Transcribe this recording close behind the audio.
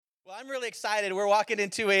Well, I'm really excited. We're walking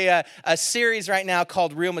into a series right now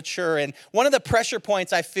called Real Mature. And one of the pressure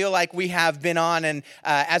points I feel like we have been on and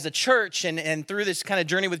as a church and through this kind of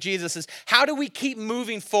journey with Jesus is how do we keep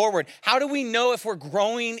moving forward? How do we know if we're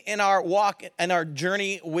growing in our walk and our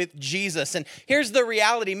journey with Jesus? And here's the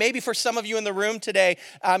reality. Maybe for some of you in the room today,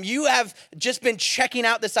 you have just been checking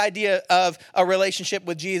out this idea of a relationship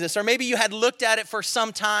with Jesus. Or maybe you had looked at it for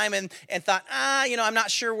some time and thought, I'm not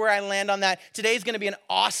sure where I land on that. Today's going to be an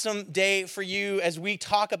awesome day for you as we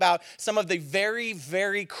talk about some of the very,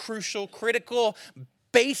 very crucial, critical,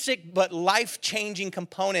 basic but life-changing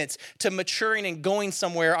components to maturing and going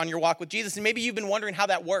somewhere on your walk with Jesus. And maybe you've been wondering how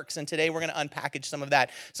that works, and today we're going to unpackage some of that.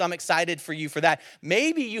 So I'm excited for you for that.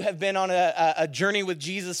 Maybe you have been on a journey with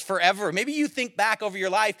Jesus forever. Maybe you think back over your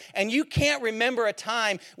life and you can't remember a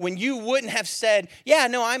time when you wouldn't have said,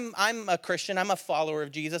 I'm a Christian, I'm a follower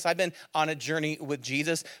of Jesus, I've been on a journey with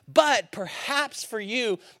Jesus. But perhaps for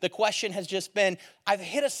you, the question has just been, I've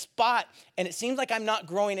hit a spot and it seems like I'm not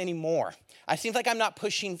growing anymore. It seems like I'm not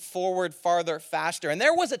pushing forward farther, faster. And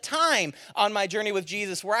there was a time on my journey with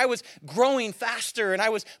Jesus where I was growing faster and I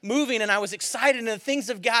was moving and I was excited and the things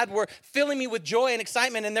of God were filling me with joy and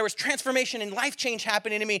excitement and there was transformation and life change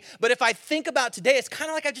happening to me. But if I think about today, it's kind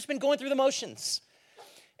of like I've just been going through the motions.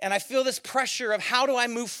 And I feel this pressure of how do I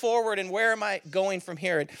move forward and where am I going from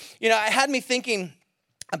here? And, it had me thinking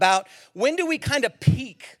about when do we kind of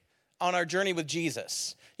peak on our journey with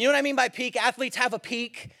Jesus? You know what I mean by peak? Athletes have a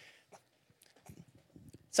peak.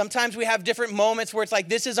 Sometimes we have different moments where it's like,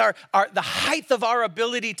 this is the height of our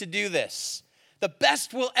ability to do this. The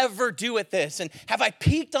best we'll ever do at this. And have I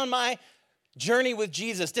peaked on my journey with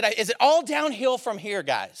Jesus? Is it all downhill from here,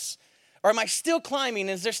 guys? Or am I still climbing?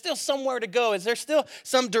 Is there still somewhere to go? Is there still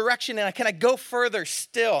some direction? And can I go further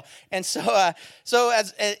still? And so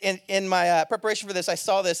as in my preparation for this, I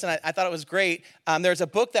saw this and I thought it was great. There's a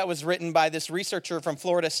book that was written by this researcher from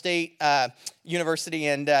Florida State University,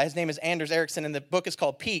 and his name is Anders Ericsson, and the book is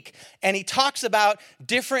called Peak. And he talks about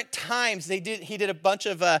different times. He did a bunch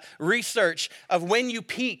of research of when you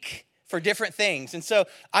peak for different things. And so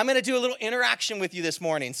I'm going to do a little interaction with you this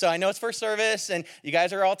morning. So I know it's first service and you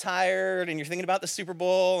guys are all tired and you're thinking about the Super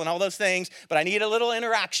Bowl and all those things, but I need a little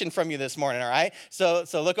interaction from you this morning, all right? So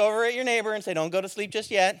look over at your neighbor and say, don't go to sleep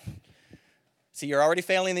just yet. See, you're already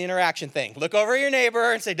failing the interaction thing. Look over at your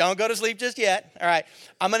neighbor and say, don't go to sleep just yet. All right,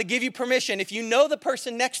 I'm going to give you permission. If you know the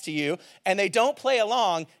person next to you and they don't play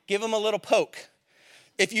along, give them a little poke.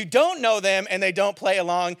 If you don't know them and they don't play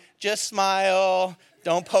along, just smile.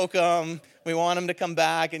 Don't poke them. We want them to come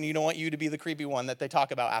back, and you don't want you to be the creepy one that they talk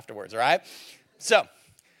about afterwards, all right? So,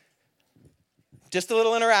 just a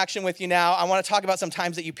little interaction with you now. I want to talk about some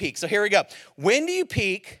times that you peak. So here we go. When do you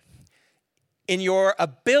peak in your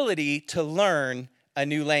ability to learn a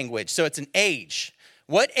new language? So it's an age.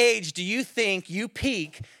 What age do you think you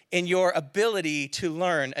peak in your ability to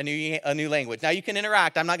learn a new language? Now, you can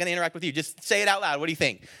interact. I'm not going to interact with you. Just say it out loud. What do you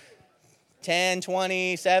think? 10,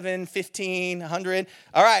 20, 7, 15, 100.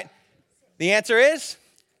 All right. The answer is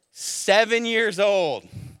 7 years old.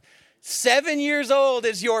 7 years old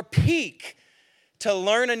is your peak to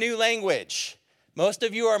learn a new language. Most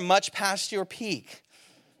of you are much past your peak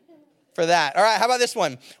for that. All right. How about this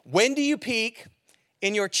one? When do you peak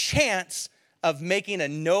in your chance of making a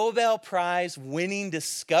Nobel Prize winning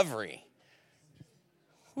discovery?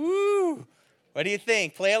 Woo. What do you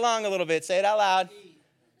think? Play along a little bit. Say it out loud.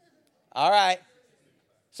 All right.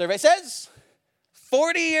 Survey says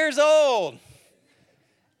 40 years old.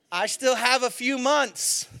 I still have a few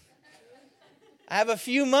months. I have a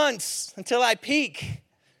few months until I peak.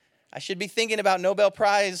 I should be thinking about Nobel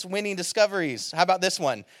Prize winning discoveries. How about this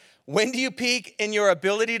one? When do you peak in your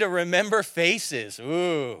ability to remember faces?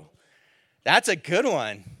 Ooh, that's a good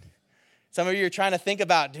one. Some of you are trying to think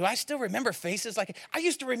about, do I still remember faces? Like I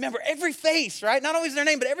used to remember every face, right? Not always their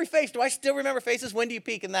name, but every face. Do I still remember faces? When do you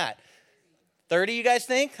peak in that? 30, you guys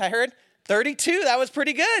think? I heard 32. That was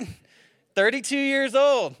pretty good. 32 years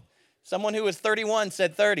old. Someone who was 31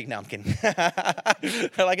 said 30. No, I'm kidding.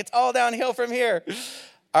 Like it's all downhill from here.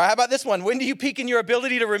 All right, how about this one? When do you peak in your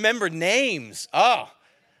ability to remember names? Oh.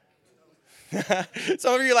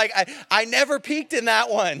 Some of you are like, I never peaked in that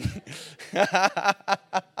one.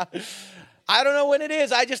 I don't know when it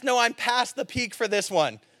is. I just know I'm past the peak for this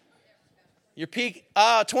one. Your peak,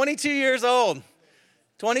 22 years old.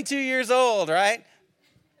 22 years old, right?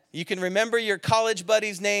 You can remember your college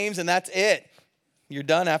buddies' names, and that's it. You're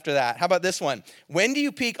done after that. How about this one? When do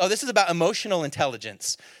you peak? Oh, this is about emotional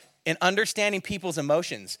intelligence and understanding people's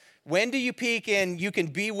emotions. When do you peak in you can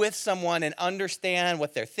be with someone and understand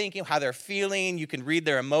what they're thinking, how they're feeling? You can read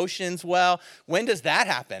their emotions well. When does that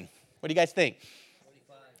happen? What do you guys think?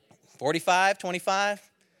 45, 25.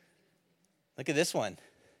 Look at this one.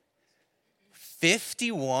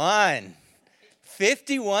 51.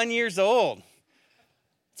 51 years old.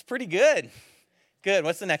 It's pretty good. Good.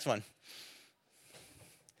 What's the next one?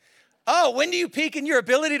 Oh, when do you peak in your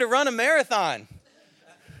ability to run a marathon?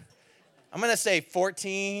 I'm going to say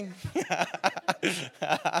 14.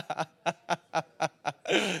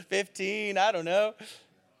 15, I don't know.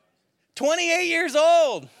 28 years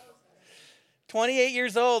old. 28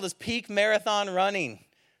 years old is peak marathon running.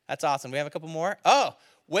 That's awesome. We have a couple more. Oh,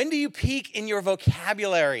 when do you peak in your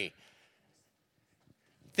vocabulary?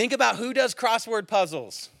 Think about who does crossword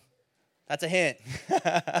puzzles. That's a hint.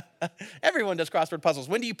 Everyone does crossword puzzles.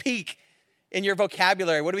 When do you peak in your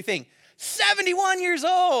vocabulary? What do we think? 71 years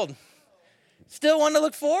old. Still one to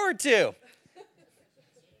look forward to.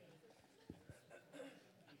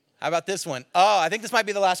 How about this one? Oh, I think this might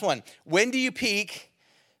be the last one. When do you peak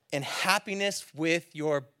in happiness with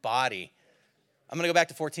your body? I'm going to go back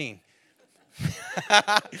to 14.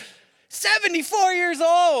 74 years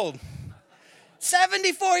old.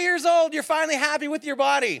 74 years old, you're finally happy with your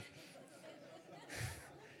body.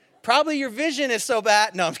 Probably your vision is so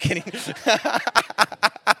bad. No, I'm kidding.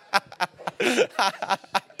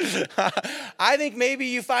 I think maybe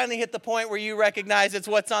you finally hit the point where you recognize it's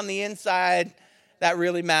what's on the inside that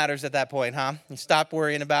really matters at that point, huh? You stop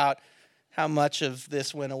worrying about how much of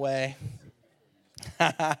this went away.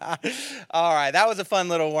 All right, that was a fun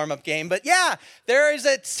little warm-up game. But yeah, there is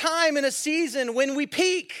a time and a season when we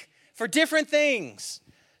peak for different things.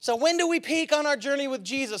 So when do we peak on our journey with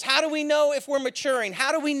Jesus? How do we know if we're maturing?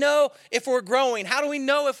 How do we know if we're growing? How do we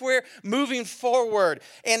know if we're moving forward?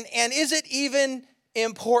 And is it even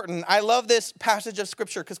important? I love this passage of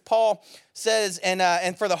Scripture because Paul says,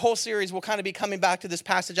 and for the whole series, we'll kind of be coming back to this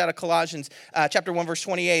passage out of Colossians chapter 1, verse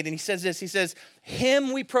 28. And he says this, he says,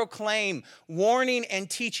 "Him we proclaim, warning and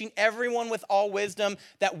teaching everyone with all wisdom,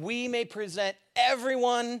 that we may present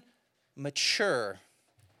everyone mature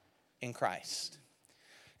in Christ."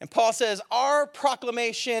 And Paul says, our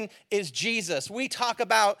proclamation is Jesus. We talk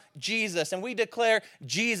about Jesus and we declare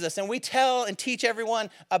Jesus and we tell and teach everyone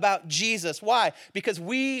about Jesus. Why? Because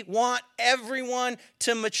we want everyone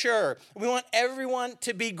to mature. We want everyone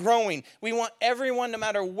to be growing. We want everyone, no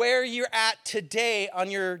matter where you're at today on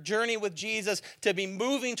your journey with Jesus, to be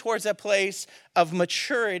moving towards a place of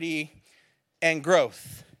maturity and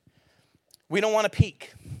growth. We don't want to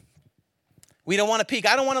peak. We don't want to peak.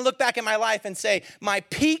 I don't want to look back at my life and say, my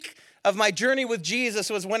peak of my journey with Jesus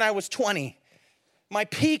was when I was 20. My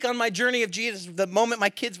peak on my journey of Jesus was the moment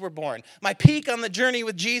my kids were born. My peak on the journey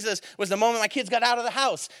with Jesus was the moment my kids got out of the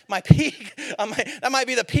house. My peak, that might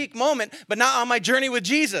be the peak moment, but not on my journey with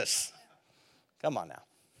Jesus. Come on now.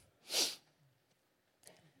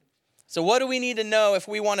 So what do we need to know if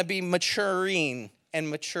we want to be maturing and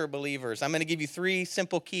mature believers? I'm going to give you 3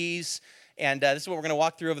 simple keys. And this is what we're going to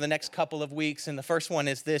walk through over the next couple of weeks. And the first one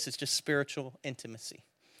is this. It's just spiritual intimacy.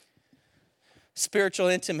 Spiritual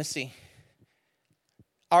intimacy.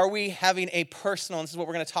 Are we having a personal, and this is what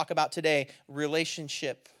we're going to talk about today,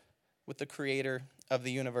 relationship with the creator of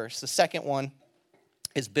the universe? The second one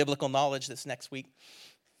is biblical knowledge this next week.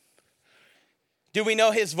 Do we know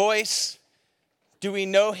his voice? Do we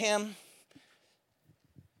know him?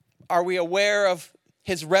 Are we aware of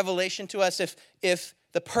his revelation to us? If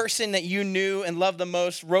the person that you knew and loved the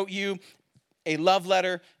most wrote you a love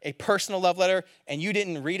letter, a personal love letter, and you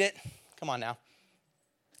didn't read it, come on now.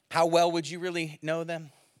 How well would you really know them?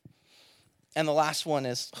 And the last one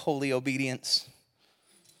is holy obedience.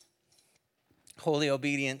 Holy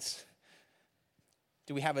obedience.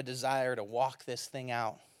 Do we have a desire to walk this thing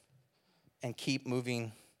out and keep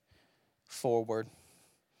moving forward?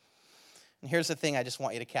 And here's the thing I just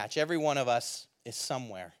want you to catch. Every one of us is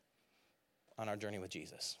somewhere on our journey with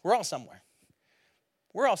Jesus. We're all somewhere.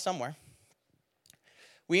 We're all somewhere.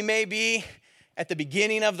 We may be at the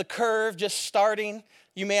beginning of the curve, just starting.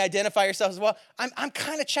 You may identify yourself as, well, I'm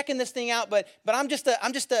kind of checking this thing out, but I'm just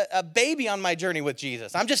a baby on my journey with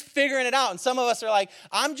Jesus. I'm just figuring it out. And some of us are like,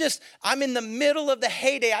 I'm in the middle of the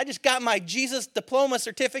heyday. I just got my Jesus diploma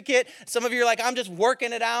certificate. Some of you are like, I'm just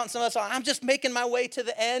working it out. And some of us are, I'm just making my way to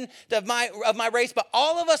the end of my race. But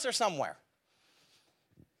all of us are somewhere.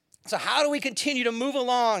 So how do we continue to move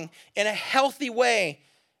along in a healthy way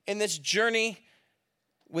in this journey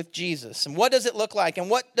with Jesus? And what does it look like?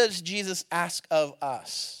 And what does Jesus ask of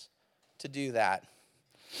us to do that?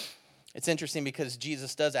 It's interesting because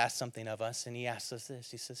Jesus does ask something of us, and he asks us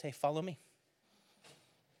this. He says, hey, follow me.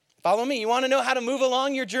 Follow me. You want to know how to move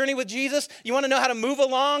along your journey with Jesus? You want to know how to move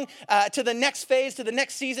along to the next phase, to the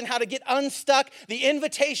next season, how to get unstuck? The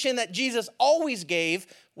invitation that Jesus always gave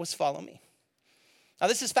was follow me. Now,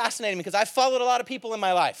 this is fascinating because I followed a lot of people in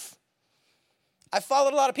my life. I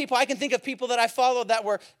followed a lot of people. I can think of people that I followed that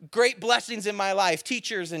were great blessings in my life,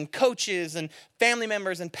 teachers and coaches and family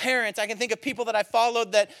members and parents. I can think of people that I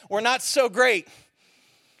followed that were not so great,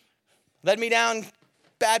 led me down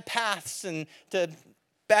bad paths and to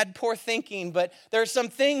bad, poor thinking. But there are some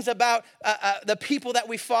things about the people that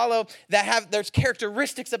we follow that there's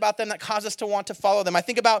characteristics about them that cause us to want to follow them. I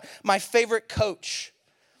think about my favorite coach.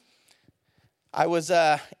 I was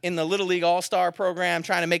in the Little League All-Star program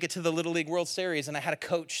trying to make it to the Little League World Series, and I had a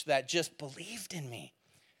coach that just believed in me.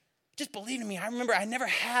 Just believed in me. I remember I never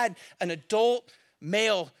had an adult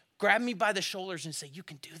male grab me by the shoulders and say, "You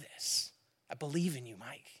can do this. I believe in you,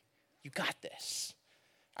 Mike. You got this."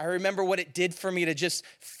 I remember what it did for me to just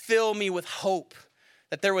fill me with hope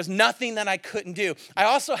that there was nothing that I couldn't do. I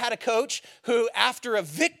also had a coach who, after a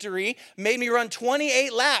victory, made me run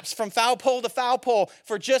 28 laps from foul pole to foul pole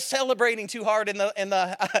for just celebrating too hard in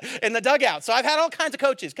the dugout. So I've had all kinds of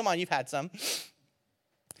coaches. Come on, you've had some.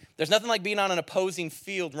 There's nothing like being on an opposing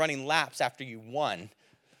field running laps after you won.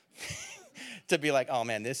 To be like, oh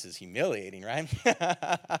man, this is humiliating, right?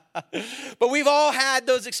 But we've all had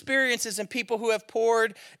those experiences and people who have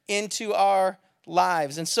poured into our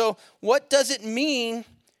lives. And so what does it mean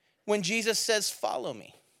when Jesus says, follow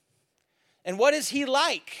me? And what is he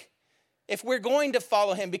like if we're going to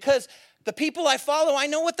follow him? Because the people I follow, I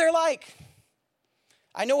know what they're like.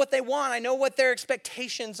 I know what they want. I know what their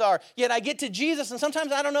expectations are. Yet I get to Jesus and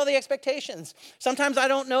sometimes I don't know the expectations. Sometimes I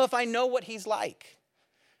don't know if I know what he's like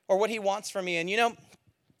or what he wants from me. And you know,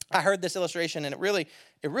 I heard this illustration and it really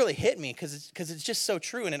hit me because it's just so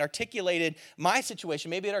true, and it articulated my situation.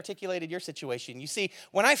 Maybe it articulated your situation. You see,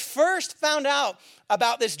 when I first found out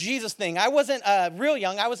about this Jesus thing, I wasn't real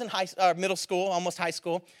young. I was in middle school, almost high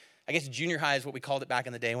school. I guess junior high is what we called it back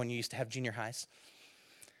in the day when you used to have junior highs.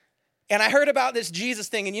 And I heard about this Jesus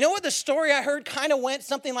thing. And you know what? The story I heard kind of went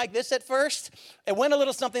something like this at first. It went a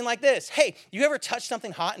little something like this. Hey, you ever touch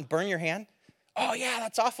something hot and burn your hand? Oh, yeah,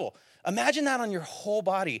 that's awful. Imagine that on your whole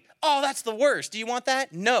body. Oh, that's the worst. Do you want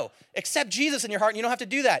that? No. Accept Jesus in your heart and you don't have to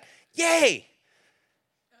do that. Yay.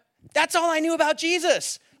 That's all I knew about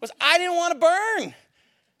Jesus, was I didn't want to burn.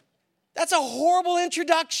 That's a horrible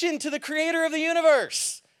introduction to the creator of the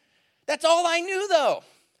universe. That's all I knew, though.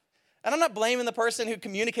 And I'm not blaming the person who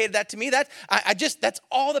communicated that to me. That's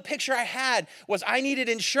all the picture I had was I needed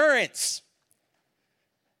insurance.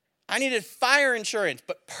 I needed fire insurance,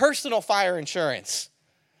 but personal fire insurance.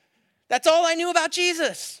 That's all I knew about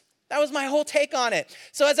Jesus. That was my whole take on it.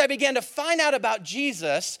 So as I began to find out about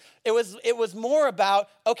Jesus, it was more about,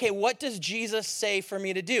 okay, what does Jesus say for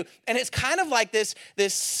me to do? And it's kind of like this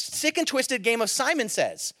sick and twisted game of Simon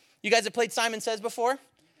Says. You guys have played Simon Says before?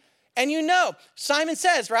 And you know, Simon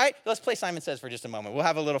Says, right? Let's play Simon Says for just a moment. We'll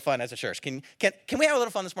have a little fun as a church. Can we have a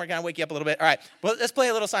little fun this morning? Can I wake you up a little bit? All right, well, let's play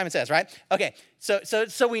a little Simon Says, right? Okay,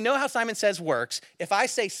 so we know how Simon Says works. If I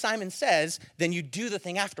say Simon Says, then you do the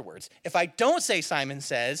thing afterwards. If I don't say Simon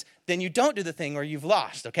Says, then you don't do the thing or you've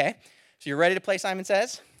lost, okay? So you're ready to play Simon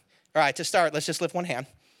Says? All right, to start, let's just lift one hand.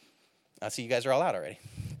 I see you guys are all out already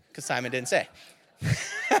because Simon didn't say.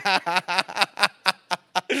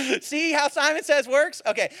 See how Simon Says works?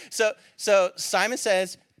 Okay, so Simon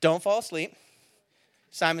Says, don't fall asleep.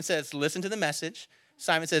 Simon Says, listen to the message.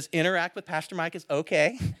 Simon Says, interact with Pastor Mike is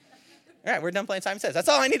okay. All right, we're done playing Simon Says. That's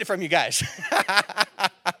all I needed from you guys.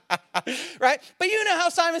 Right? But you know how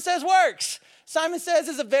Simon Says works. Simon Says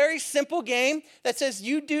is a very simple game that says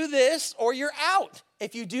you do this or you're out.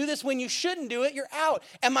 If you do this when you shouldn't do it, you're out.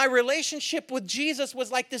 And my relationship with Jesus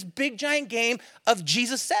was like this big giant game of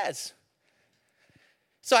Jesus Says.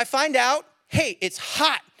 So I find out, hey, it's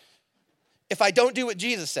hot if I don't do what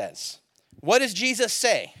Jesus says. What does Jesus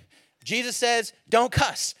say? Jesus says, don't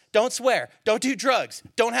cuss, don't swear, don't do drugs,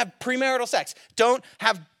 don't have premarital sex, don't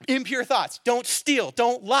have impure thoughts, don't steal,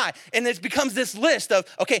 don't lie. And it becomes this list of,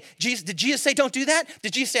 okay, did Jesus say don't do that?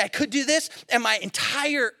 Did Jesus say I could do this? And my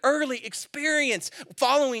entire early experience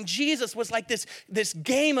following Jesus was like this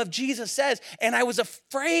game of Jesus Says. And I was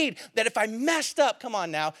afraid that if I messed up, come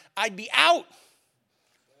on now, I'd be out.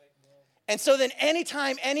 And so then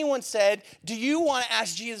anytime anyone said, do you want to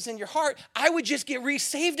ask Jesus in your heart? I would just get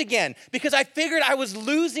re-saved again because I figured I was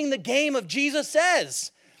losing the game of Jesus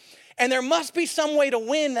Says. And there must be some way to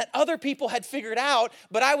win that other people had figured out,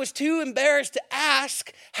 but I was too embarrassed to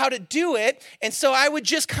ask how to do it. And so I would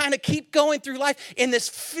just kind of keep going through life in this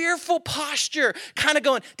fearful posture, kind of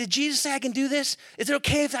going, did Jesus say I can do this? Is it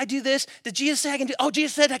okay if I do this? Did Jesus say I can do, oh,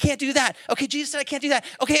 Jesus said I can't do that. Okay, Jesus said I can't do that.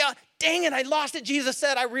 Okay, dang it, I lost it. Jesus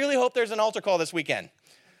said, I really hope there's an altar call this weekend.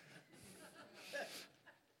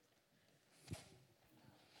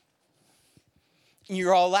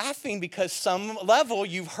 you're all laughing because some level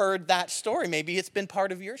you've heard that story. Maybe it's been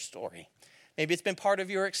part of your story. Maybe it's been part of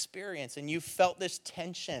your experience, and you've felt this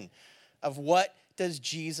tension of what does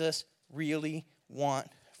Jesus really want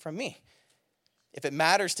from me? If it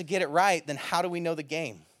matters to get it right, then how do we know the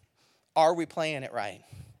game? Are we playing it right?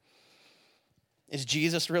 Is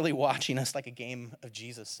Jesus really watching us like a game of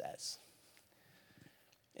Jesus says?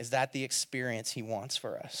 Is that the experience he wants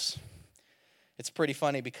for us? It's pretty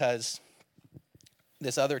funny because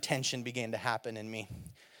this other tension began to happen in me.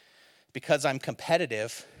 Because I'm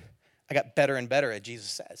competitive, I got better and better at Jesus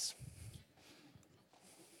says.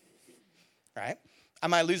 Right? I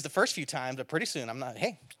might lose the first few times, but pretty soon I'm not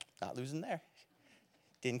losing there.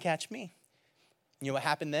 Didn't catch me. You know what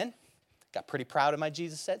happened then? Got pretty proud of my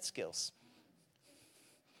Jesus said skills.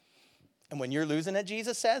 And when you're losing at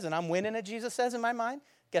Jesus says and I'm winning at Jesus says in my mind,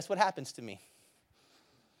 guess what happens to me?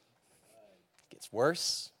 It gets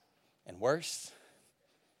worse and worse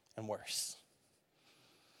and worse.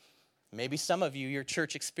 Maybe some of you, your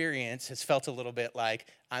church experience has felt a little bit like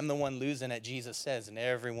I'm the one losing at Jesus says and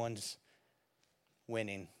everyone's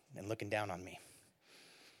winning and looking down on me.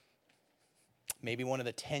 Maybe one of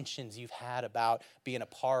the tensions you've had about being a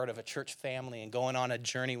part of a church family and going on a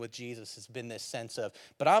journey with Jesus has been this sense of,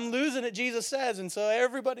 but I'm losing it, Jesus says, and so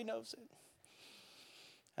everybody knows it.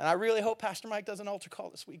 And I really hope Pastor Mike does an altar call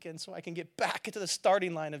this weekend so I can get back into the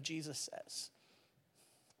starting line of Jesus says.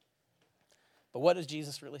 But what does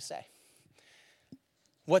Jesus really say?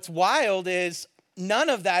 What's wild is none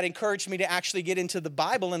of that encouraged me to actually get into the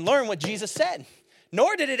Bible and learn what Jesus said.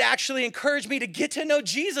 Nor did it actually encourage me to get to know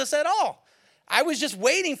Jesus at all. I was just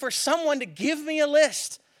waiting for someone to give me a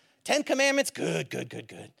list. 10 commandments, good.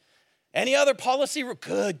 Any other policy,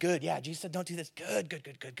 good. Yeah, Jesus said don't do this,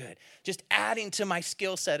 good. Just adding to my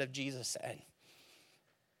skill set of Jesus said.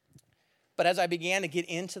 But as I began to get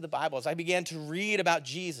into the Bible, as I began to read about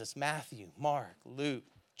Jesus, Matthew, Mark, Luke,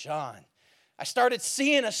 John, I started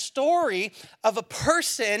seeing a story of a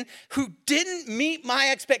person who didn't meet my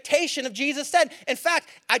expectation of Jesus said. In fact,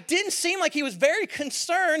 I didn't seem like he was very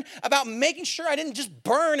concerned about making sure I didn't just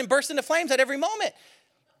burn and burst into flames at every moment.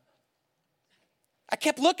 I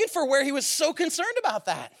kept looking for where he was so concerned about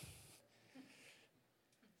that.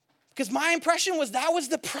 Because my impression was that was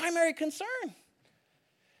the primary concern.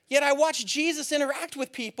 Yet I watched Jesus interact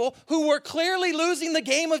with people who were clearly losing the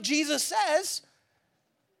game of Jesus says.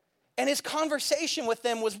 And his conversation with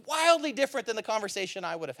them was wildly different than the conversation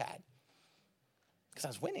I would have had. Because I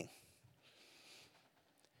was winning.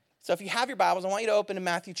 So if you have your Bibles, I want you to open to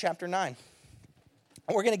Matthew chapter 9.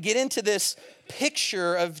 And we're going to get into this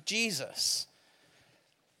picture of Jesus.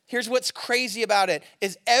 Here's what's crazy about it,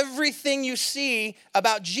 is everything you see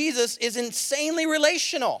about Jesus is insanely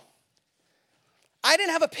relational. I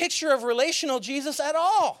didn't have a picture of relational Jesus at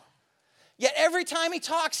all. Yet every time he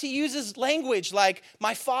talks, he uses language like,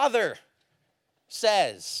 my Father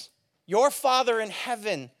says, your Father in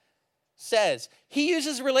heaven says. He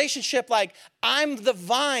uses relationship like, I'm the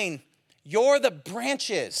vine, you're the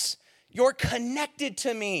branches. You're connected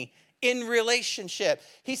to me in relationship.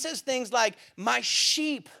 He says things like, my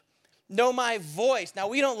sheep know my voice. Now,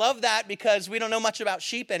 we don't love that because we don't know much about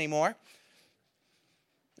sheep anymore.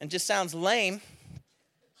 It just sounds lame.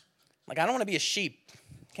 Like, I don't want to be a sheep.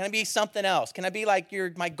 Can I be something else? Can I be like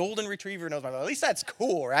my golden retriever knows my voice? At least that's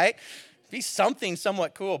cool, right? Be something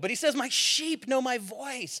somewhat cool. But he says, my sheep know my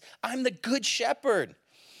voice. I'm the good shepherd.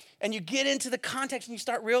 And you get into the context and you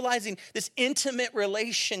start realizing this intimate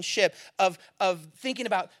relationship of thinking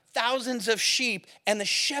about thousands of sheep, and the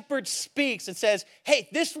shepherd speaks and says, hey,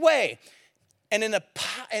 this way. And in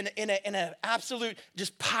an absolute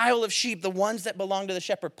just pile of sheep, the ones that belong to the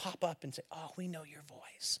shepherd pop up and say, oh, we know your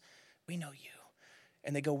voice. We know you.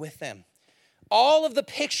 And they go with them. All of the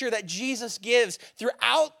picture that Jesus gives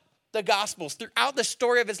throughout the Gospels, throughout the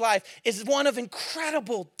story of his life, is one of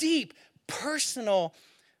incredible, deep, personal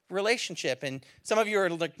relationship. And some of you are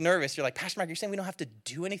like nervous. You're like, Pastor Mark, you're saying we don't have to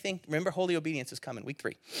do anything? Remember, holy obedience is coming, week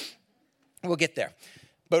 3. We'll get there.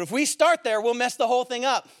 But if we start there, we'll mess the whole thing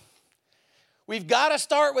up. We've got to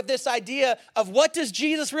start with this idea of what does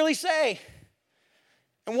Jesus really say?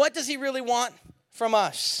 And what does he really want from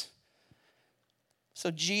us? So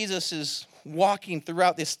Jesus is walking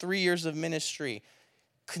throughout this 3 years of ministry,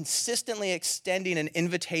 consistently extending an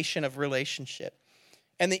invitation of relationship.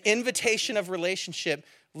 And the invitation of relationship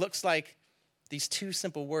looks like these 2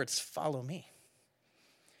 simple words, follow me.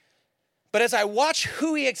 But as I watch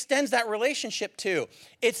who he extends that relationship to,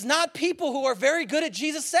 it's not people who are very good at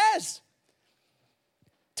Jesus says.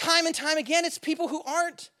 Time and time again, it's people who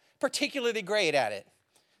aren't particularly great at it.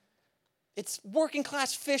 working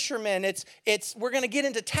class fishermen. It's we're going to get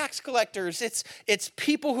into tax collectors. It's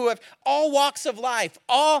people who have all walks of life,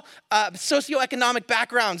 all socioeconomic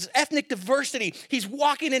backgrounds, ethnic diversity. He's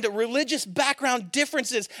walking into religious background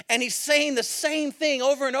differences, and he's saying the same thing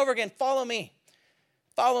over and over again. Follow me.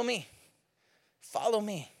 Follow me. Follow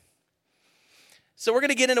me. So we're going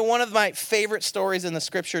to get into one of my favorite stories in the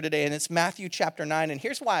scripture today, and it's Matthew chapter 9. And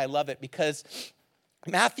here's why I love it, because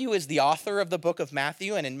Matthew is the author of the book of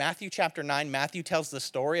Matthew. And in Matthew chapter 9, Matthew tells the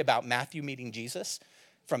story about Matthew meeting Jesus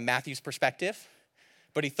from Matthew's perspective.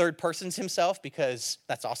 But he third persons himself because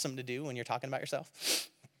that's awesome to do when you're talking about yourself.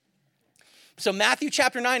 So Matthew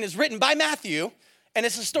chapter 9 is written by Matthew, and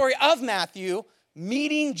it's the story of Matthew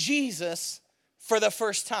meeting Jesus for the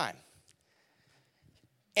first time.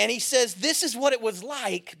 And he says this is what it was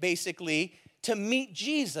like, basically, to meet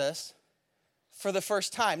Jesus for the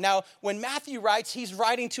first time. Now, when Matthew writes, he's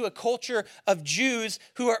writing to a culture of Jews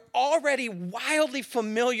who are already wildly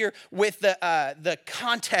familiar with the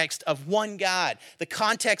context of one God, the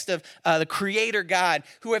context of the Creator God,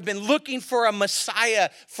 who have been looking for a Messiah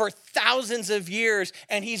for thousands of years.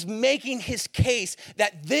 And he's making his case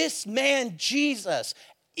that this man, Jesus,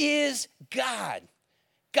 is God.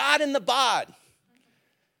 God in the bod.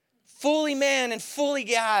 Fully man and fully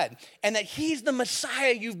God, and that he's the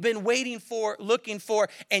Messiah you've been waiting for, looking for,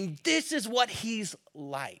 and this is what he's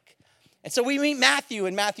like. And so we meet Matthew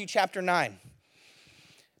in Matthew chapter 9.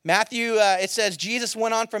 Matthew, it says, Jesus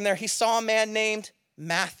went on from there. He saw a man named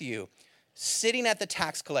Matthew sitting at the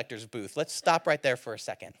tax collector's booth. Let's stop right there for a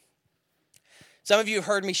second. Some of you have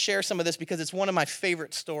heard me share some of this because it's one of my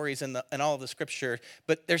favorite stories in all of the scripture.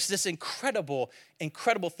 But there's this incredible,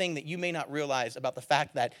 incredible thing that you may not realize about the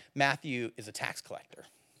fact that Matthew is a tax collector.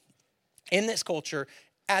 In this culture,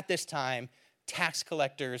 at this time, tax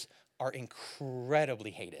collectors are incredibly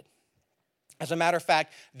hated. As a matter of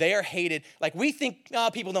fact, they are hated. Like we think,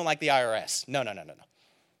 people don't like the IRS. No.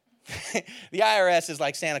 The IRS is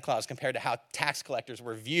like Santa Claus compared to how tax collectors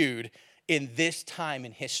were viewed in this time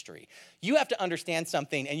in history. You have to understand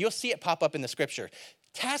something, and you'll see it pop up in the scripture.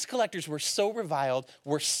 Tax collectors were so reviled,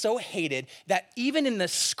 were so hated, that even in the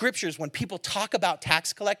scriptures, when people talk about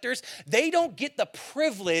tax collectors, they don't get the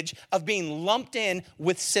privilege of being lumped in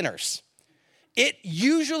with sinners. It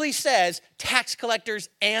usually says tax collectors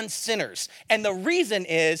and sinners. And the reason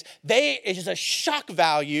is it is a shock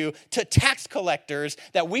value to tax collectors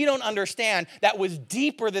that we don't understand that was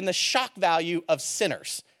deeper than the shock value of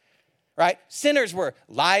sinners. Right? Sinners were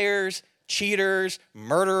liars, cheaters,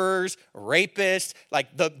 murderers, rapists,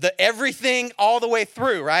 like the everything all the way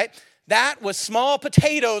through, right? That was small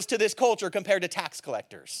potatoes to this culture compared to tax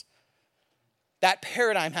collectors. That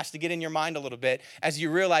paradigm has to get in your mind a little bit as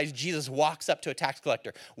you realize Jesus walks up to a tax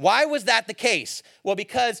collector. Why was that the case? Well,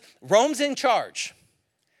 because Rome's in charge,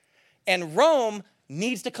 and Rome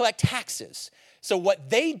needs to collect taxes. So what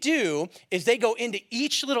they do is they go into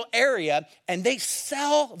each little area and they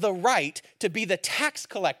sell the right to be the tax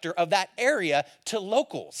collector of that area to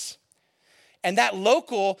locals. And that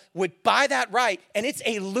local would buy that right, and it's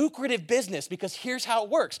a lucrative business because here's how it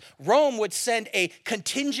works. Rome would send a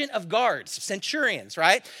contingent of guards, centurions,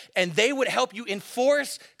 right? And they would help you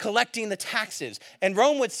enforce collecting the taxes. And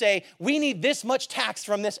Rome would say, we need this much tax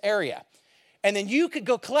from this area. And then you could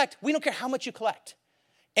go collect. We don't care how much you collect.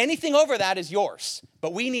 Anything over that is yours,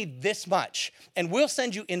 but we need this much, and we'll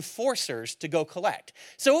send you enforcers to go collect.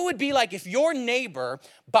 So it would be like if your neighbor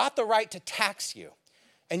bought the right to tax you,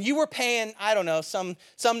 and you were paying, I don't know, some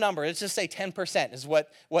number, let's just say 10% is what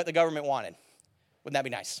the government wanted. Wouldn't that be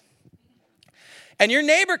nice? And your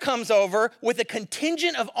neighbor comes over with a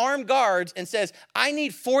contingent of armed guards and says, I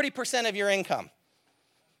need 40% of your income.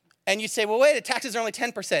 And you say, well, wait, the taxes are only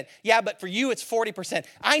 10%. Yeah, but for you, it's 40%.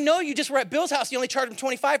 I know you just were at Bill's house. You only charged him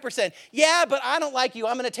 25%. Yeah, but I don't like you.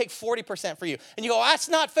 I'm going to take 40% for you. And you go, that's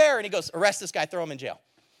not fair. And he goes, arrest this guy, throw him in jail.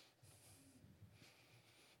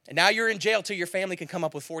 And now you're in jail till your family can come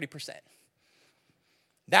up with 40%.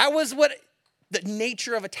 That was what the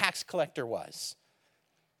nature of a tax collector was.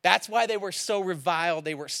 That's why they were so reviled.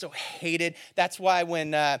 They were so hated. That's why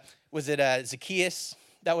when, Zacchaeus,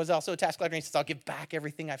 that was also a tax collector, and he says, I'll give back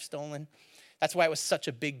everything I've stolen. That's why it was such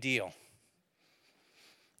a big deal.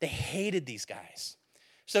 They hated these guys.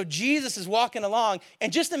 So Jesus is walking along,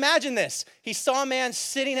 and just imagine this. He saw a man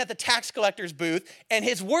sitting at the tax collector's booth, and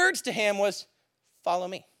his words to him was, follow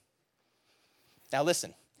me. Now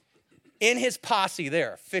listen, in his posse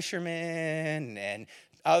there are fishermen and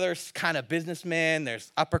other kind of businessmen.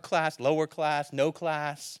 There's upper class, lower class, no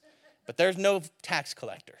class, but there's no tax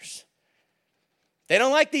collectors. They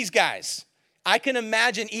don't like these guys. I can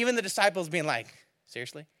imagine even the disciples being like,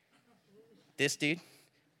 seriously? This dude?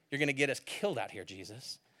 You're going to get us killed out here,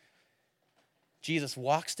 Jesus. Jesus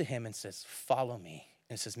walks to him and says, follow me.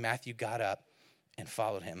 And it says Matthew got up and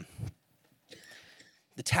followed him.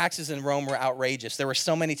 The taxes in Rome were outrageous. There were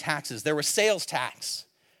so many taxes. There was sales tax.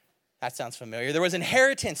 That sounds familiar. There was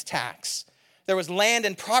inheritance tax. There was land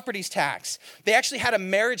and properties tax. They actually had a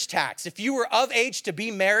marriage tax. If you were of age to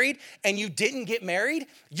be married and you didn't get married,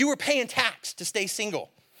 you were paying tax to stay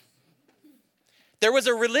single. There was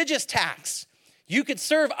a religious tax. You could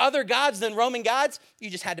serve other gods than Roman gods. You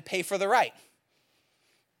just had to pay for the right.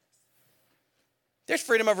 There's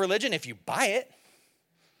freedom of religion if you buy it.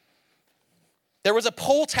 There was a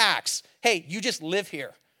poll tax. Hey, you just live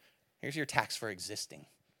here. Here's your tax for existing.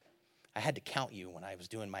 I had to count you when I was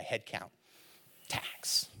doing my head count.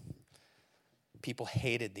 Tax. People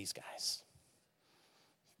hated these guys.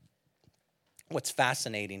 What's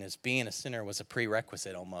fascinating is being a sinner was a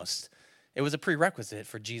prerequisite almost. It was a prerequisite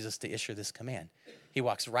for Jesus to issue this command. He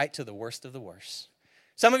walks right to the worst of the worst.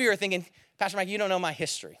 Some of you are thinking, Pastor Mike, you don't know my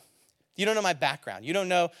history. You don't know my background. You don't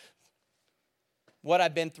know what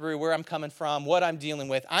I've been through, where I'm coming from, what I'm dealing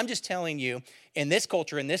with. I'm just telling you, in this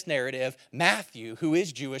culture, in this narrative, Matthew, who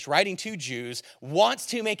is Jewish, writing to Jews, wants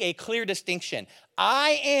to make a clear distinction.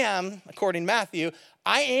 I am, according to Matthew,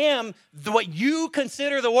 I am what you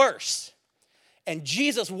consider the worst. And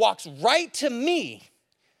Jesus walks right to me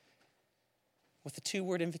with a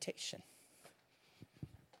 2-word invitation.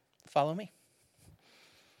 Follow me.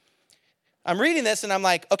 I'm reading this and I'm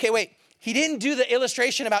like, okay, wait. He didn't do the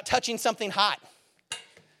illustration about touching something hot.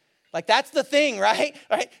 Like that's the thing, right?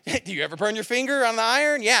 Do you ever burn your finger on the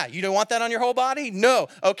iron? Yeah. You don't want that on your whole body? No.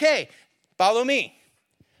 Okay. Follow me.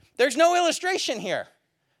 There's no illustration here.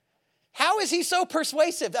 How is he so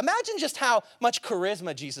persuasive? Imagine just how much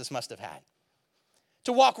charisma Jesus must have had.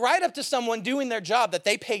 To walk right up to someone doing their job that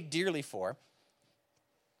they paid dearly for.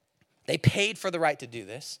 They paid for the right to do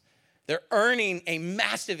this. They're earning a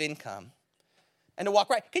massive income. And to walk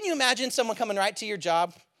right. Can you imagine someone coming right to your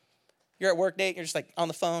job? You're at work date, you're just like on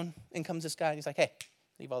the phone. In comes this guy, and he's like, hey,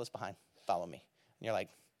 leave all this behind. Follow me. And you're like,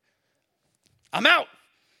 I'm out.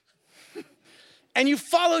 And you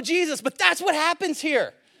follow Jesus, but that's what happens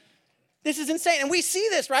here. This is insane. And we see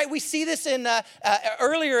this, right? We see this in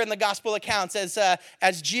earlier in the gospel accounts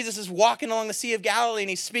as Jesus is walking along the Sea of Galilee and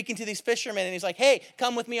he's speaking to these fishermen and he's like, hey,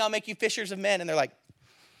 come with me, I'll make you fishers of men. And they're like,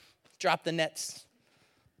 drop the nets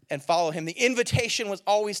and follow him. The invitation was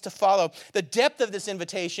always to follow. The depth of this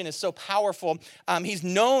invitation is so powerful. He's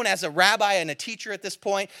known as a rabbi and a teacher at this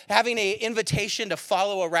point. Having an invitation to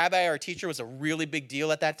follow a rabbi or a teacher was a really big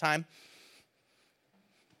deal at that time.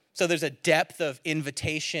 So there's a depth of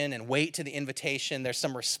invitation and weight to the invitation. There's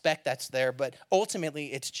some respect that's there, but ultimately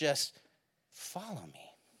it's just follow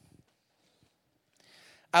me.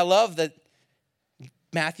 I love that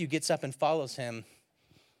Matthew gets up and follows him,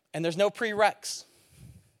 and there's no prereqs.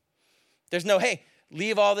 There's no, hey,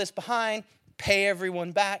 leave all this behind, pay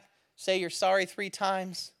everyone back, say you're sorry 3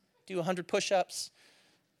 times, do 100 push-ups,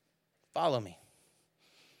 follow me.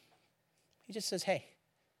 He just says, hey,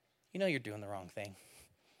 you know you're doing the wrong thing.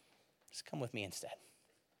 Just come with me instead.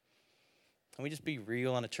 Can we just be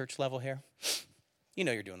real on a church level here? You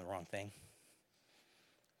know you're doing the wrong thing.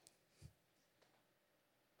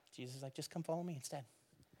 Jesus is like, just come follow me instead.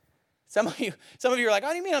 Some of you are like,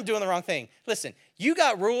 what do you mean I'm doing the wrong thing? Listen, you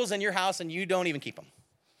got rules in your house and you don't even keep them.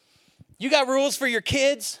 You got rules for your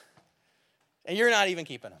kids and you're not even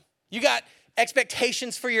keeping them. You got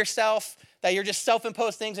expectations for yourself that you're just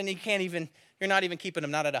self-imposed things and you're not even keeping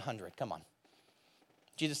them, not at 100. Come on.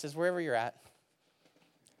 Jesus says, wherever you're at,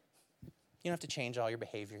 you don't have to change all your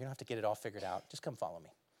behavior. You don't have to get it all figured out. Just come follow me.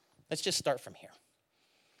 Let's just start from here.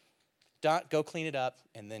 Don't go clean it up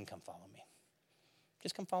and then come follow me.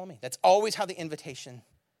 Just come follow me. That's always how the invitation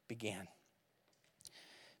began.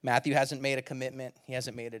 Matthew hasn't made a commitment. He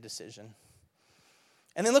hasn't made a decision.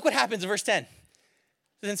 And then look what happens in verse 10.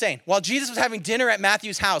 This is insane. While Jesus was having dinner at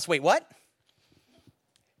Matthew's house. Wait, what?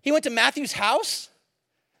 He went to Matthew's house?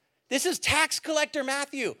 This is tax collector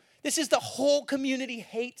Matthew. This is the whole community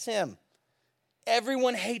hates him.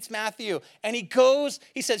 Everyone hates Matthew. And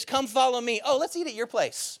he says, come follow me. Oh, let's eat at your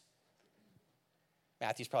place.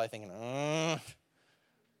 Matthew's probably thinking,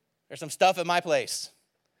 there's some stuff at my place.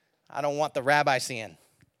 I don't want the rabbi seeing.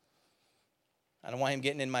 I don't want him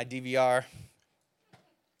getting in my DVR.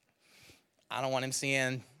 I don't want him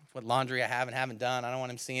seeing what laundry I have and haven't done. I don't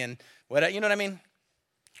want him seeing you know what I mean?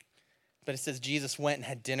 But it says Jesus went and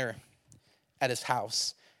had dinner at his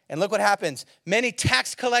house. And look what happens. Many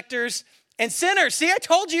tax collectors and sinners. See, I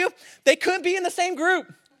told you they couldn't be in the same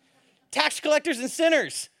group. Tax collectors and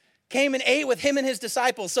sinners came and ate with him and his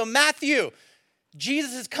disciples. So Matthew,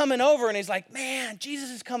 Jesus is coming over, and he's like, man, Jesus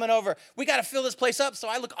is coming over. We got to fill this place up so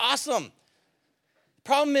I look awesome.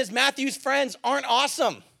 Problem is, Matthew's friends aren't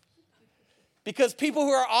awesome because people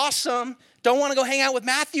who are awesome don't want to go hang out with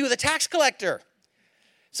Matthew, the tax collector.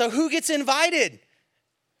 So who gets invited?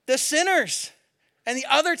 The sinners and the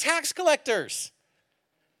other tax collectors.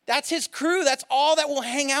 That's his crew. That's all that will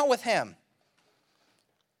hang out with him.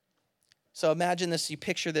 So imagine this. You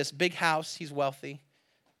picture this big house. He's wealthy.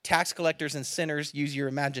 Tax collectors and sinners, use your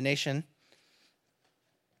imagination.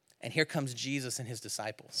 And here comes Jesus and his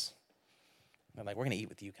disciples. They're like, we're going to eat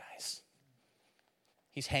with you guys.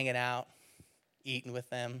 He's hanging out, eating with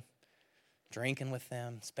them, drinking with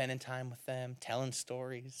them, spending time with them, telling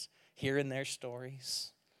stories, hearing their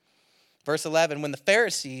stories. Verse 11, when the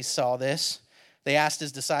Pharisees saw this, they asked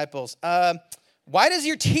his disciples, why does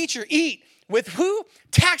your teacher eat with who?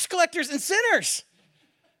 Tax collectors and sinners.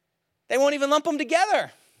 They won't even lump them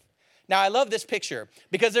together. Now, I love this picture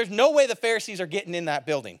because there's no way the Pharisees are getting in that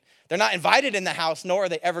building. They're not invited in the house, nor are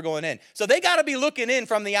they ever going in. So they got to be looking in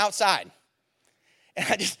from the outside.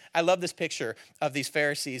 And I love this picture of these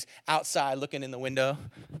Pharisees outside looking in the window.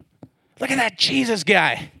 Look at that Jesus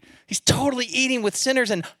guy. He's totally eating with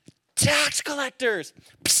sinners and tax collectors.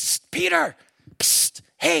 Psst, Peter. Psst,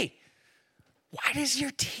 hey, why does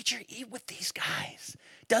your teacher eat with these guys?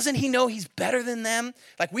 Doesn't he know he's better than them?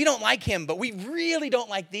 Like, we don't like him, but we really don't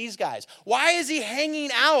like these guys. Why is he hanging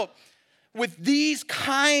out with these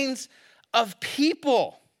kinds of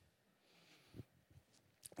people?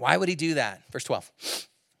 Why would he do that? Verse 12.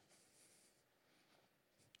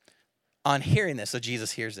 On hearing this, so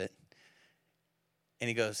Jesus hears it, and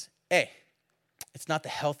he goes, hey, it's not the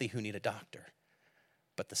healthy who need a doctor,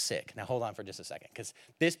 but the sick. Now, hold on for just a second, because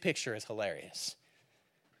this picture is hilarious.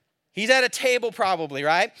 He's at a table probably,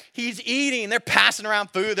 right? He's eating. They're passing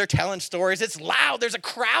around food. They're telling stories. It's loud. There's a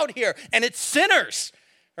crowd here, and it's sinners,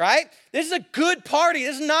 right? This is a good party.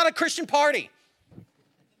 This is not a Christian party.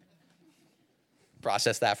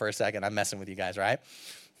 Process that for a second. I'm messing with you guys, right?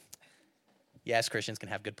 Yes, Christians can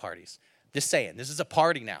have good parties. Just saying, this is a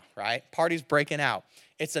party now, right? Party's breaking out.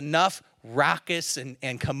 It's enough raucous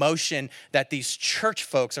and commotion that these church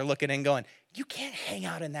folks are looking and going, you can't hang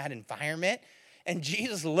out in that environment. And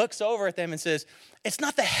Jesus looks over at them and says, it's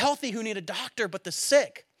not the healthy who need a doctor, but the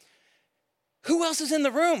sick. Who else is in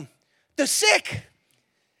the room? The sick.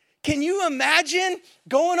 Can you imagine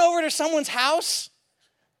going over to someone's house?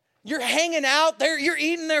 You're hanging out there, you're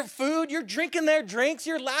eating their food, you're drinking their drinks,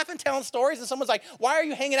 you're laughing, telling stories, and someone's like, why are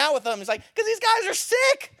you hanging out with them? It's like, because these guys are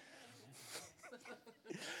sick.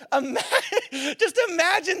 Just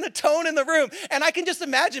imagine the tone in the room. And I can just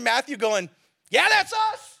imagine Matthew going, yeah, that's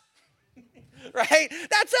us. Right?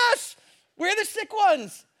 That's us. We're the sick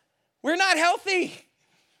ones. We're not healthy.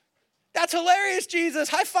 That's hilarious, Jesus.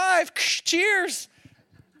 High five. Cheers.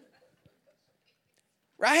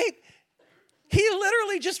 Right? He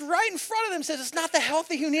literally just right in front of them says, it's not the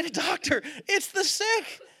healthy who need a doctor. It's the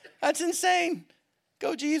sick. That's insane.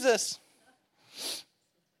 Go, Jesus.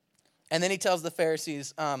 And then he tells the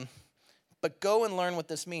Pharisees, but go and learn what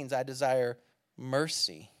this means. I desire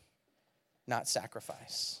mercy, not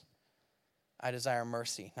sacrifice. I desire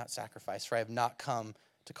mercy, not sacrifice, for I have not come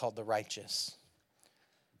to call the righteous,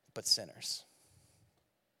 but sinners.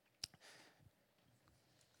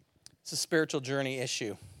 It's a spiritual journey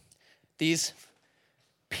issue. These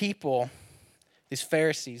people, these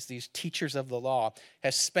Pharisees, these teachers of the law,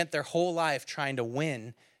 have spent their whole life trying to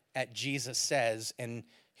win at Jesus says. And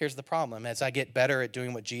here's the problem. As I get better at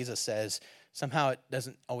doing what Jesus says, somehow it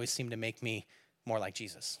doesn't always seem to make me more like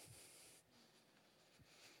Jesus.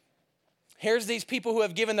 Here's these people who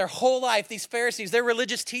have given their whole life, these Pharisees, they're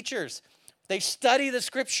religious teachers. They study the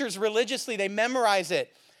scriptures religiously. They memorize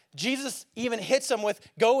it. Jesus even hits them with,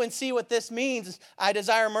 go and see what this means. I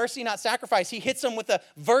desire mercy, not sacrifice. He hits them with a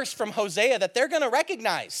verse from Hosea that they're going to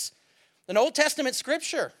recognize, an Old Testament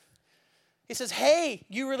scripture. He says, hey,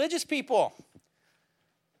 you religious people,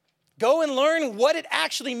 go and learn what it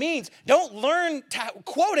actually means. Don't learn to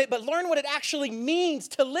quote it, but learn what it actually means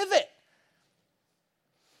to live it.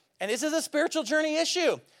 And this is a spiritual journey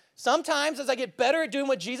issue. Sometimes as I get better at doing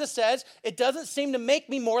what Jesus says, it doesn't seem to make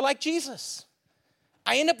me more like Jesus.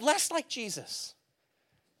 I end up less like Jesus.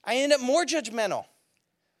 I end up more judgmental.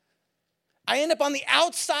 I end up on the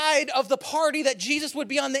outside of the party that Jesus would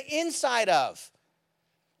be on the inside of.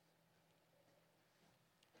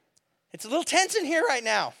 It's a little tense in here right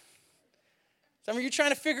now. Some of you are trying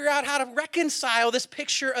to figure out how to reconcile this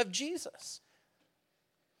picture of Jesus.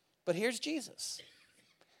 But here's Jesus,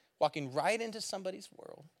 walking right into somebody's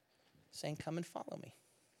world, saying, come and follow me.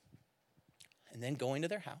 And then going to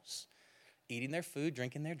their house, eating their food,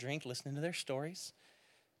 drinking their drink, listening to their stories.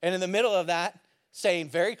 And in the middle of that, saying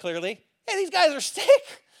very clearly, hey, these guys are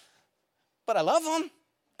sick, but I love them,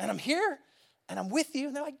 and I'm here, and I'm with you.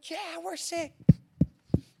 And they're like, yeah, we're sick.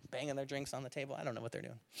 Banging their drinks on the table. I don't know what they're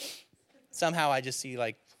doing. Somehow I just see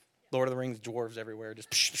like Lord of the Rings dwarves everywhere. Just,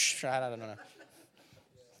 psh, psh, I don't know.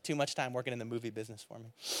 Too much time working in the movie business for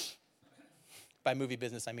me. By movie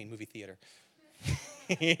business, I mean movie theater.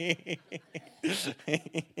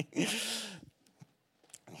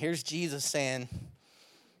 Here's Jesus saying,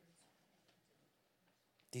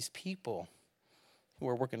 these people who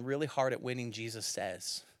are working really hard at winning, Jesus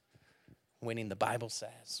says, winning, the Bible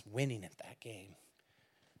says, winning at that game,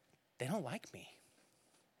 they don't like me.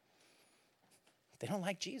 They don't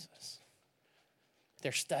like Jesus.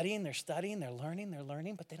 They're studying, they're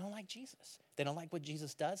learning, but they don't like Jesus. They don't like what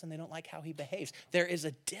Jesus does, and they don't like how he behaves. There is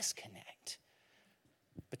a disconnect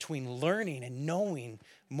between learning and knowing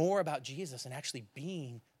more about Jesus and actually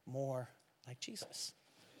being more like Jesus.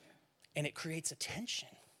 And it creates a tension.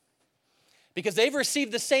 Because they've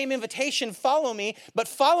received the same invitation, follow me, but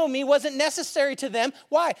follow me wasn't necessary to them.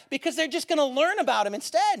 Why? Because they're just going to learn about him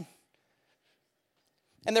instead.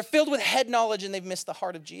 And they're filled with head knowledge, and they've missed the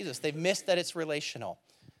heart of Jesus. They've missed that it's relational.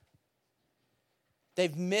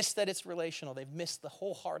 They've missed that it's relational. They've missed the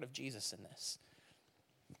whole heart of Jesus in this.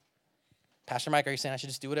 Pastor Mike, are you saying I should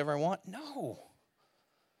just do whatever I want? No.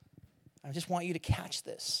 I just want you to catch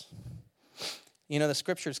this. You know, the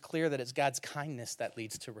scripture is clear that it's God's kindness that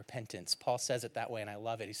leads to repentance. Paul says it that way, and I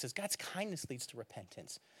love it. He says, God's kindness leads to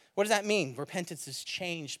repentance. What does that mean? Repentance is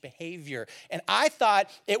changed behavior. And I thought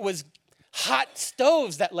it was hot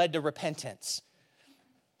stoves that led to repentance.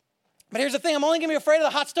 But here's the thing, I'm only going to be afraid of the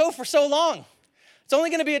hot stove for so long. It's only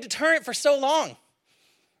going to be a deterrent for so long.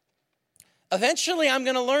 Eventually, I'm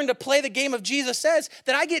going to learn to play the game of Jesus says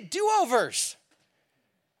that I get do-overs.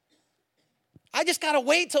 I just got to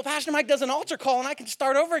wait till Pastor Mike does an altar call and I can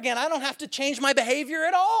start over again. I don't have to change my behavior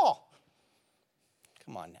at all.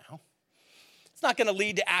 Come on now. It's not going to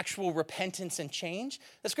lead to actual repentance and change.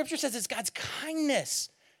 The scripture says it's God's kindness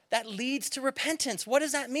that leads to repentance. What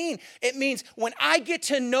does that mean? It means when I get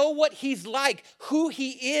to know what he's like, who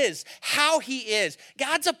he is, how he is.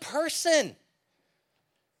 God's a person.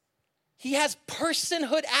 He has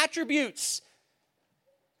personhood attributes.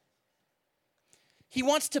 He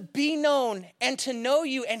wants to be known and to know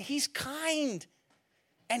you, and he's kind,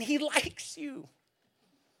 and he likes you.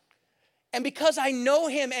 And because I know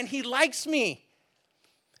him and he likes me,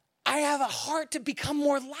 I have a heart to become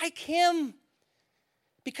more like him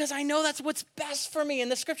because I know that's what's best for me.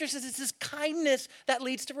 And the scripture says it's his kindness that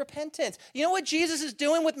leads to repentance. You know what Jesus is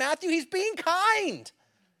doing with Matthew? He's being kind.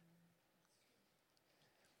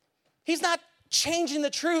 He's not changing the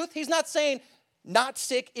truth. He's not saying not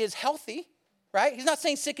sick is healthy, right? He's not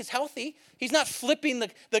saying sick is healthy. He's not flipping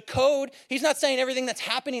the code. He's not saying everything that's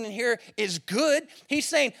happening in here is good. He's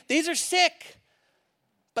saying these are sick,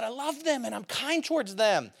 but I love them and I'm kind towards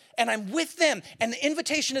them and I'm with them. And the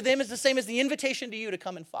invitation to them is the same as the invitation to you to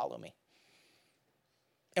come and follow me.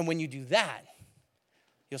 And when you do that,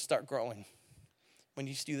 you'll start growing. When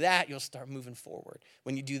you do that, you'll start moving forward.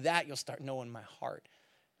 When you do that, you'll start knowing my heart.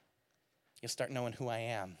 You'll start knowing who I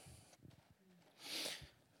am.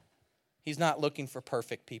 He's not looking for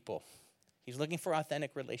perfect people. He's looking for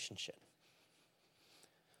authentic relationship.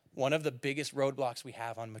 One of the biggest roadblocks we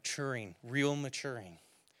have on maturing, real maturing,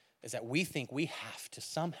 is that we think we have to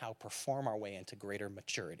somehow perform our way into greater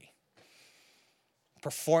maturity.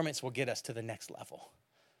 Performance will get us to the next level.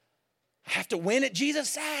 I have to win it, Jesus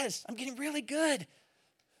says. I'm getting really good.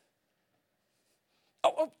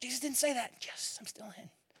 Oh, Jesus didn't say that. Yes, I'm still in.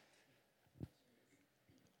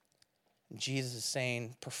 Jesus is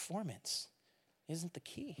saying performance isn't the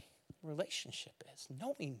key. Relationship is.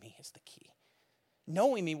 Knowing me is the key.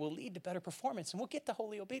 Knowing me will lead to better performance, and we'll get to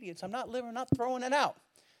holy obedience. I'm not throwing it out.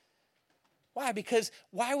 Why? Because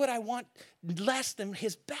why would I want less than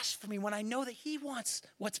his best for me when I know that he wants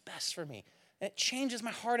what's best for me? And it changes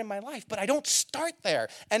my heart and my life, but I don't start there.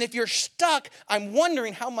 And if you're stuck, I'm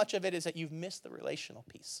wondering how much of it is that you've missed the relational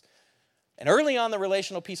piece. And early on, the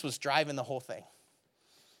relational piece was driving the whole thing.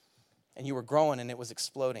 And you were growing and it was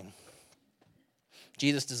exploding.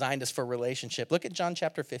 Jesus designed us for relationship. Look at John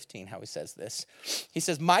chapter 15, how he says this. He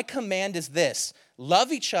says, my command is this,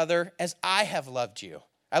 love each other as I have loved you.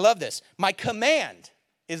 I love this. My command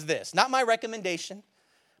is this, not my recommendation.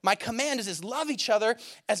 My command is this, love each other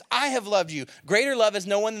as I have loved you. Greater love is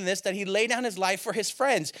no one than this, that he laid down his life for his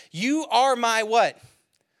friends. You are my what?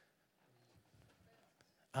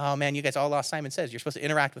 Oh man, you guys all lost Simon Says. You're supposed to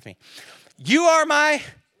interact with me. You are my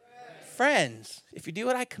friends. If you do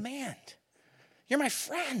what I command, you're my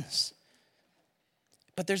friends.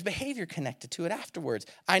 but there's behavior connected to it afterwards.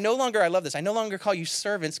 I love this, I no longer call you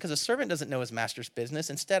servants because a servant doesn't know his master's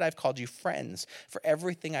business. Instead, I've called you friends. For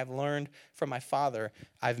everything I've learned from my Father,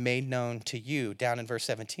 I've made known to you. Down in verse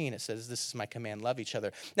 17, it says, this is my command, love each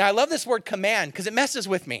other. Now, I love this word command because it messes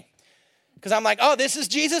with me. Because I'm like, oh, this is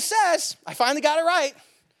Jesus says. I finally got it right.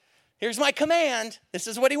 Here's my command. This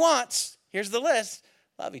is what he wants. Here's the list.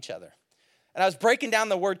 Love each other. And I was breaking down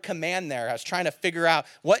the word command there. I was trying to figure out,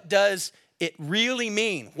 what does it really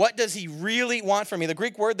mean? What does he really want from me? The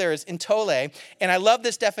Greek word there is intole. And I love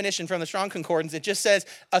this definition from the Strong Concordance. It just says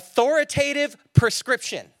authoritative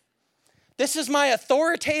prescription. This is my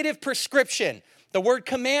authoritative prescription. The word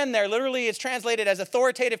command there literally is translated as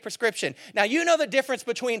authoritative prescription. Now, you know the difference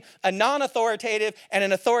between a non-authoritative and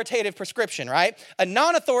an authoritative prescription, right? A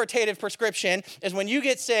non-authoritative prescription is when you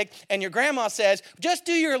get sick and your grandma says, just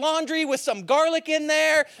do your laundry with some garlic in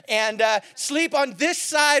there and sleep on this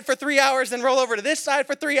side for 3 hours and roll over to this side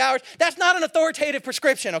for 3 hours. That's not an authoritative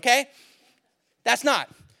prescription, okay? That's not.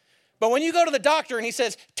 But when you go to the doctor and he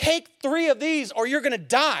says, take 3 of these or you're going to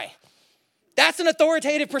die, that's an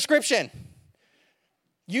authoritative prescription.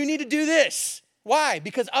 You need to do this. Why?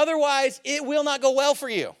 Because otherwise it will not go well for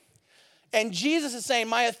you. And Jesus is saying,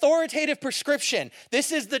 my authoritative prescription,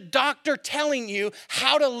 this is the doctor telling you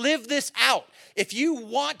how to live this out. If you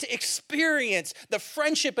want to experience the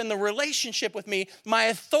friendship and the relationship with me, my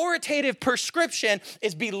authoritative prescription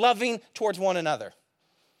is be loving towards one another.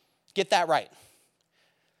 Get that right.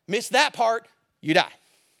 Miss that part, you die.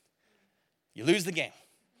 You lose the game.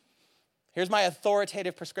 Here's my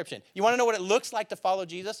authoritative prescription. You want to know what it looks like to follow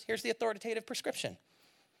Jesus? Here's the authoritative prescription.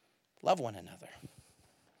 Love one another.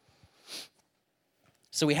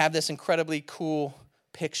 So we have this incredibly cool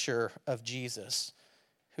picture of Jesus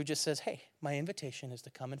who just says, hey, my invitation is to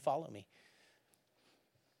come and follow me.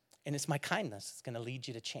 And it's my kindness that's going to lead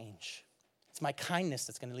you to change. It's my kindness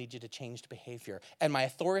that's going to lead you to changed behavior. And my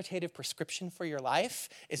authoritative prescription for your life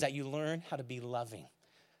is that you learn how to be loving.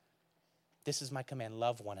 This is my command,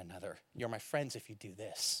 love one another. You're my friends if you do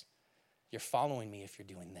this. You're following me if you're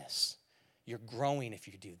doing this. You're growing if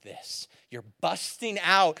you do this. You're busting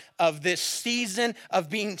out of this season of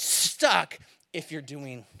being stuck if you're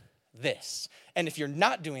doing this. And if you're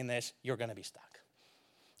not doing this, you're going to be stuck.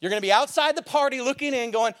 You're going to be outside the party looking in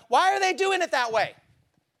going, why are they doing it that way?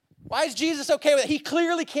 Why is Jesus okay with it? He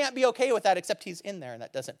clearly can't be okay with that except he's in there and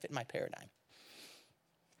that doesn't fit my paradigm.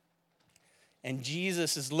 And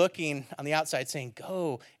Jesus is looking on the outside saying,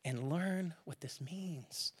 go and learn what this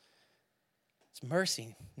means. It's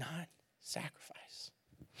mercy, not sacrifice.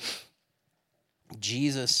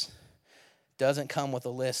 Jesus doesn't come with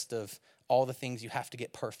a list of all the things you have to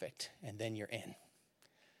get perfect and then you're in.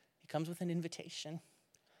 He comes with an invitation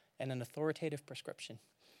and an authoritative prescription.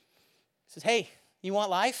 He says, hey, you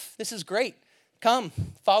want life? This is great. Come,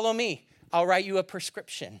 follow me. I'll write you a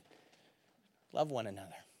prescription. Love one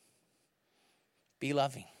another. Be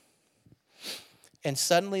loving. And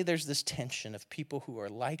suddenly there's this tension of people who are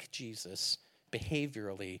like Jesus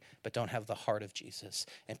behaviorally, but don't have the heart of Jesus.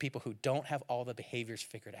 And people who don't have all the behaviors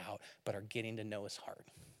figured out, but are getting to know his heart.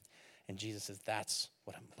 And Jesus says, that's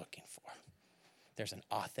what I'm looking for. There's an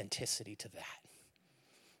authenticity to that.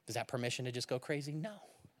 Is that permission to just go crazy? No.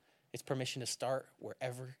 It's permission to start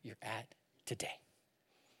wherever you're at today.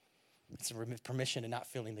 It's permission to not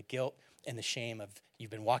feeling the guilt and the shame of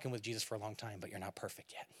you've been walking with Jesus for a long time, but you're not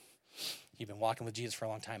perfect yet. You've been walking with Jesus for a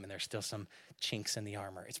long time, and there's still some chinks in the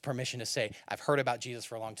armor. It's permission to say, I've heard about Jesus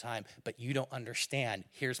for a long time, but you don't understand.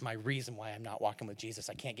 Here's my reason why I'm not walking with Jesus.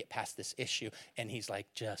 I can't get past this issue. And he's like,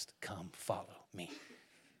 just come follow me.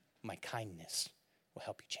 My kindness will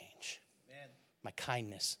help you change. Amen. My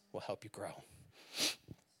kindness will help you grow.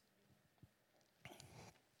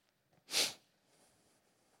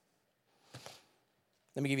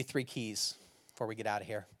 Let me give you 3 keys before we get out of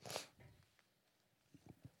here.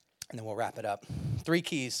 And then we'll wrap it up. 3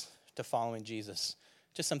 keys to following Jesus.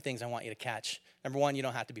 Just some things I want you to catch. Number 1, you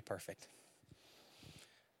don't have to be perfect.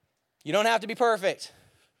 You don't have to be perfect.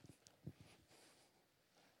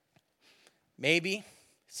 Maybe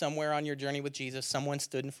somewhere on your journey with Jesus, someone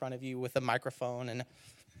stood in front of you with a microphone and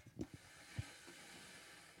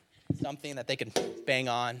something that they could bang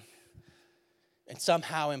on and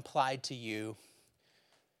somehow implied to you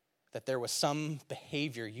that there was some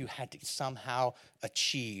behavior you had to somehow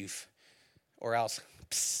achieve, or else,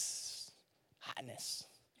 hotness.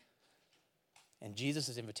 And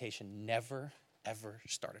Jesus' invitation never, ever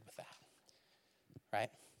started with that, right?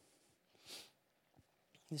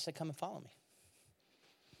 He said, come and follow me.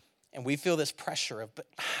 And we feel this pressure of, but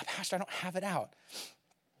Pastor, I don't have it out.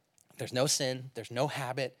 There's no sin, there's no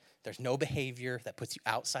habit, there's no behavior that puts you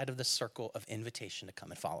outside of the circle of invitation to come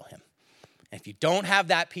and follow him. And if you don't have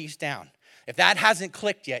that piece down, if that hasn't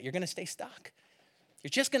clicked yet, you're going to stay stuck. You're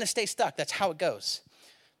just going to stay stuck. That's how it goes.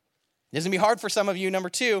 It's going to be hard for some of you. Number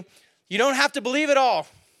two, you don't have to believe it all.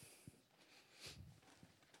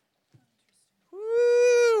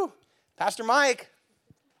 Woo! Pastor Mike,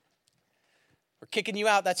 we're kicking you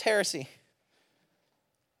out. That's heresy.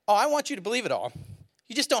 Oh, I want you to believe it all.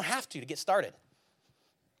 You just don't have to get started.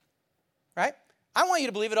 Right? I want you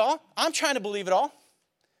to believe it all. I'm trying to believe it all.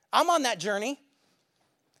 I'm on that journey.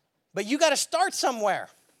 But you got to start somewhere.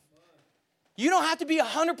 You don't have to be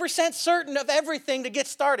 100% certain of everything to get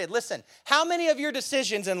started. Listen, how many of your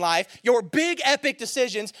decisions in life, your big epic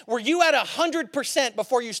decisions, were you at 100%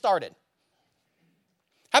 before you started?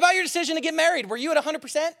 How about your decision to get married? Were you at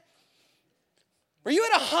 100%? Were you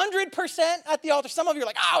at 100% at the altar? Some of you are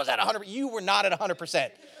like, I was at 100%. You were not at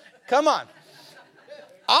 100%. Come on.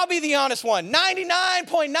 I'll be the honest one.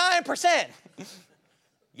 99.9%.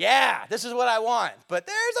 Yeah, this is what I want. But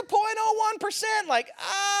there's a 0.01%. Like,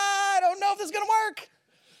 I don't know if this is going to work.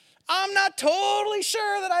 I'm not totally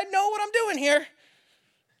sure that I know what I'm doing here.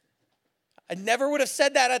 I never would have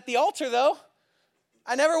said that at the altar, though.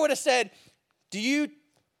 I never would have said, do you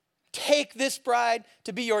take this bride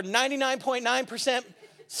to be your 99.9%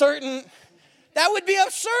 certain? That would be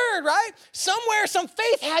absurd, right? Somewhere, some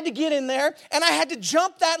faith had to get in there, and I had to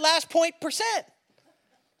jump that last 0.%.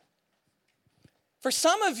 For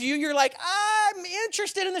some of you, you're like, I'm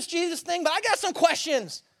interested in this Jesus thing, but I got some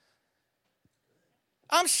questions.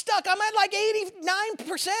 I'm stuck. I'm at like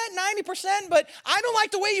 89%, 90%, but I don't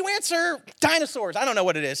like the way you answer dinosaurs. I don't know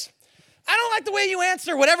what it is. I don't like the way you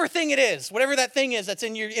answer whatever thing it is, whatever that thing is that's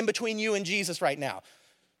in between you and Jesus right now.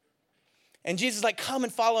 And Jesus is like, come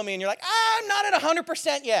and follow me. And you're like, I'm not at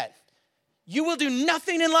 100% yet. You will do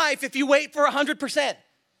nothing in life if you wait for 100%.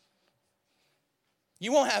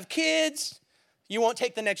 You won't have kids. You won't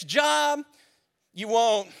take the next job. You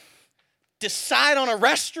won't decide on a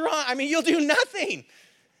restaurant. I mean, you'll do nothing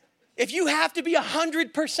if you have to be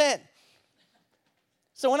 100%.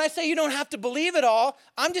 So when I say you don't have to believe it all,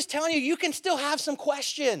 I'm just telling you, you can still have some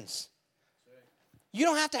questions. You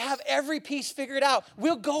don't have to have every piece figured out.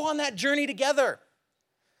 We'll go on that journey together.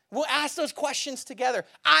 We'll ask those questions together.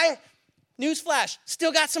 Newsflash,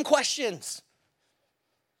 still got some questions.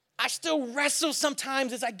 I still wrestle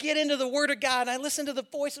sometimes as I get into the Word of God and I listen to the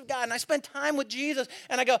voice of God and I spend time with Jesus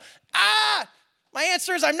and I go, my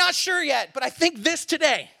answer is I'm not sure yet, but I think this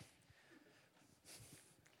today.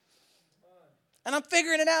 And I'm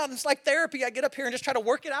figuring it out. And it's like therapy. I get up here and just try to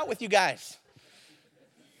work it out with you guys.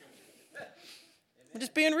 I'm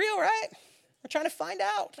just being real, right? We're trying to find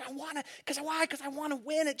out. Because I want to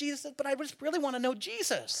win at Jesus, but I just really want to know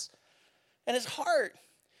Jesus and his heart.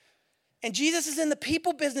 And Jesus is in the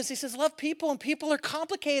people business. He says, love people, and people are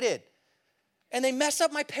complicated. And they mess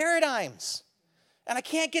up my paradigms. And I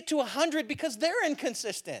can't get to 100 because they're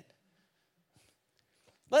inconsistent.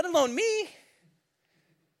 Let alone me.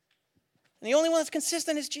 And the only one that's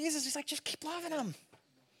consistent is Jesus. He's like, just keep loving him.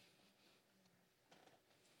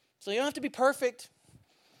 So you don't have to be perfect.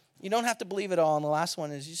 You don't have to believe it all. And the last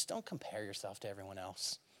one is you just don't compare yourself to everyone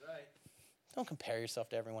else. Right. Don't compare yourself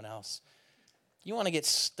to everyone else. You want to get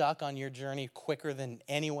stuck on your journey quicker than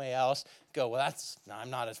anyone else, go, well, I'm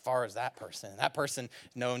not as far as that person. That person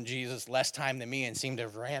known Jesus less time than me and seemed to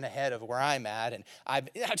have ran ahead of where I'm at. And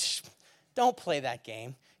don't play that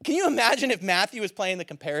game. Can you imagine if Matthew was playing the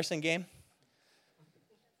comparison game?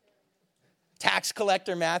 Tax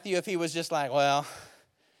collector Matthew, if he was just like, well,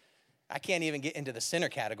 I can't even get into the sinner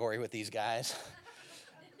category with these guys.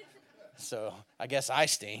 So I guess I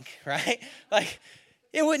stink, right? Like,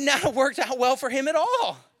 it would not have worked out well for him at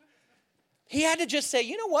all. He had to just say,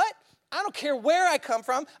 you know what? I don't care where I come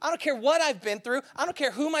from. I don't care what I've been through. I don't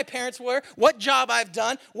care who my parents were, what job I've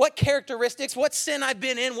done, what characteristics, what sin I've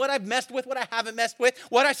been in, what I've messed with, what I haven't messed with,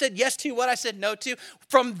 what I said yes to, what I said no to.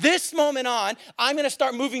 From this moment on, I'm going to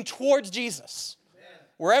start moving towards Jesus,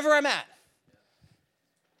 wherever I'm at.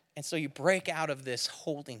 And so you break out of this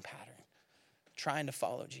holding pattern, trying to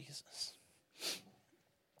follow Jesus.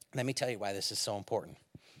 Let me tell you why this is so important.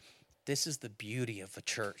 This is the beauty of a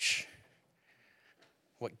church.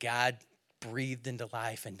 What God breathed into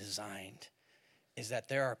life and designed is that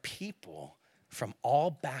there are people from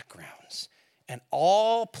all backgrounds and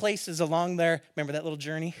all places along there. Remember that little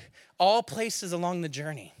journey? All places along the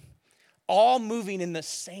journey, all moving in the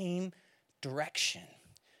same direction.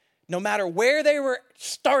 No matter where they were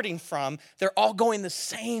starting from, they're all going the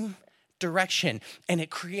same direction. And it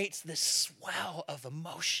creates this swell of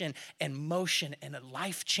emotion and motion and a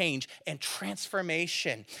life change and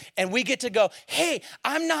transformation. And we get to go, hey,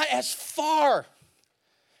 I'm not as far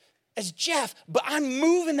as Jeff, but I'm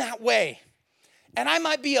moving that way. And I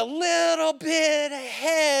might be a little bit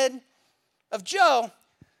ahead of Joe,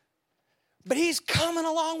 but he's coming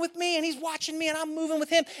along with me and he's watching me and I'm moving with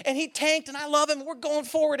him, and he tanked and I love him and we're going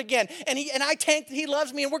forward again. And I tanked and he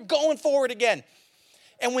loves me and we're going forward again.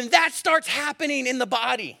 And when that starts happening in the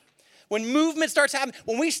body, when movement starts happening,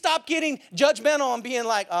 when we stop getting judgmental and being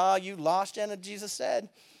like, oh, you lost, Jenna, Jesus said.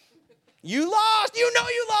 You lost. You know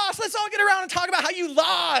you lost. Let's all get around and talk about how you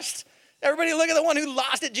lost. Everybody look at the one who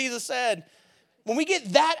lost it, Jesus said. When we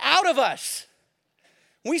get that out of us,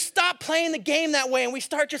 we stop playing the game that way and we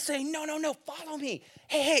start just saying, no, follow me.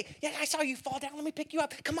 Hey, yeah, I saw you fall down. Let me pick you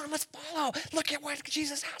up. Come on, let's follow. Look at what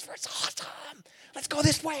Jesus has for us. Awesome. Let's go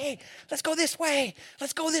this way. Let's go this way.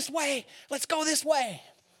 Let's go this way. Let's go this way.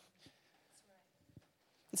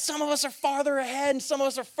 And some of us are farther ahead and some of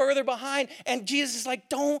us are further behind. And Jesus is like,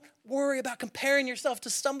 don't worry about comparing yourself to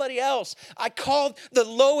somebody else. I called the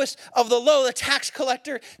lowest of the low, the tax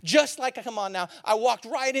collector, just like, come on now. I walked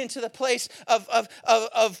right into the place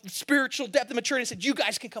of spiritual depth and maturity and said, you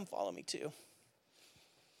guys can come follow me too.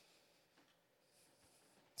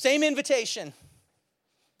 Same invitation,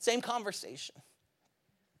 same conversation.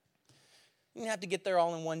 You don't have to get there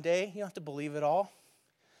all in one day. You don't have to believe it all.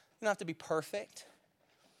 You don't have to be perfect.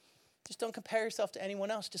 Just don't compare yourself to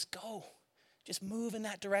anyone else. Just go. Just move in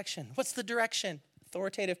that direction. What's the direction?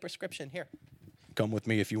 Authoritative prescription. Here. Come with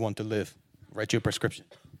me if you want to live. Write you a prescription.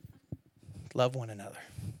 Love one another.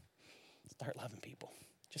 Start loving people.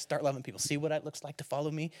 Just start loving people. See what it looks like to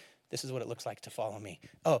follow me? This is what it looks like to follow me.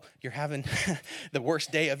 Oh, you're having the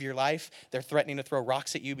worst day of your life. They're threatening to throw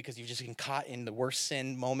rocks at you because you've just been caught in the worst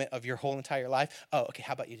sin moment of your whole entire life. Oh, okay,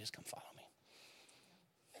 how about you just come follow me?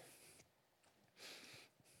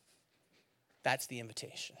 That's the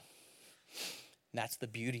invitation. And that's the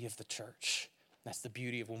beauty of the church. That's the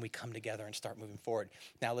beauty of when we come together and start moving forward.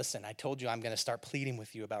 Now listen, I told you I'm going to start pleading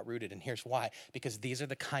with you about Rooted, and here's why. Because these are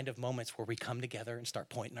the kind of moments where we come together and start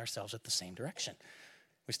pointing ourselves at the same direction.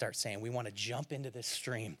 We start saying, we want to jump into this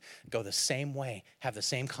stream, go the same way, have the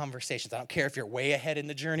same conversations. I don't care if you're way ahead in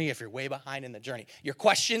the journey, if you're way behind in the journey. Your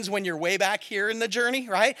questions when you're way back here in the journey,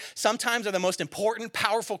 right? Sometimes are the most important,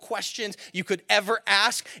 powerful questions you could ever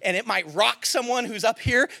ask. And it might rock someone who's up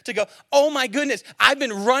here to go, oh my goodness, I've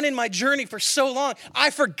been running my journey for so long.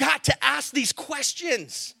 I forgot to ask these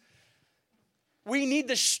questions. We need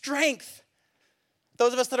the strength.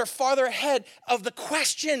 Those of us that are farther ahead of the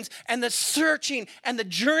questions and the searching and the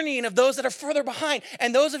journeying of those that are further behind.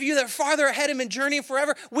 And those of you that are farther ahead and been journeying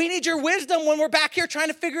forever, we need your wisdom when we're back here trying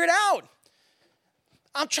to figure it out.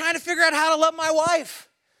 I'm trying to figure out how to love my wife.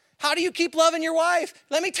 How do you keep loving your wife?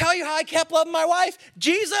 Let me tell you how I kept loving my wife.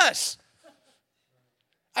 Jesus.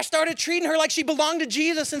 I started treating her like she belonged to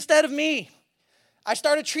Jesus instead of me. I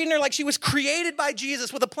started treating her like she was created by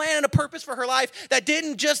Jesus with a plan and a purpose for her life that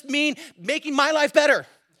didn't just mean making my life better.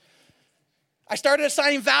 I started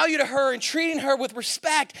assigning value to her and treating her with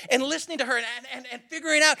respect and listening to her and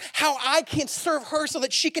figuring out how I can serve her so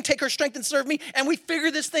that she can take her strength and serve me. And we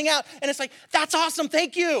figured this thing out. And it's like, that's awesome.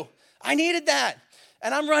 Thank you. I needed that.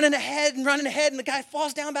 And I'm running ahead, and the guy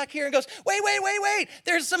falls down back here and goes, wait.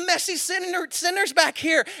 There's some messy sinners back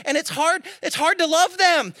here, and it's hard to love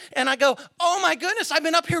them. And I go, oh my goodness, I've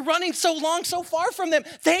been up here running so long, so far from them.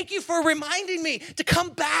 Thank you for reminding me to come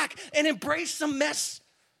back and embrace some mess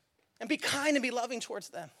and be kind and be loving towards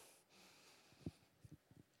them.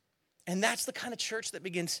 And that's the kind of church that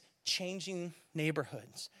begins changing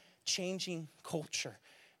neighborhoods, changing culture,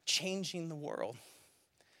 changing the world.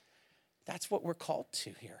 That's what we're called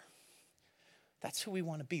to here. That's who we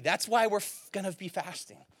want to be. That's why we're going to be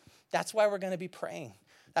fasting. That's why we're going to be praying.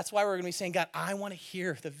 That's why we're going to be saying, God, I want to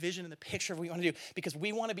hear the vision and the picture of what you want to do, because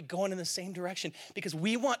we want to be going in the same direction, because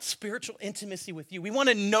we want spiritual intimacy with you. We want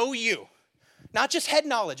to know you, not just head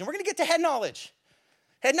knowledge. And we're going to get to head knowledge.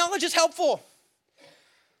 Head knowledge is helpful.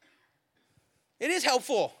 It is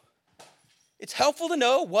helpful. It's helpful to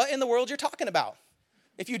know what in the world you're talking about.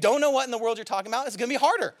 If you don't know what in the world you're talking about, it's going to be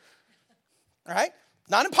harder. All right?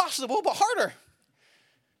 Not impossible, but harder.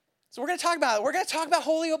 So we're going to talk about it. We're going to talk about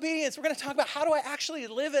holy obedience. We're going to talk about how do I actually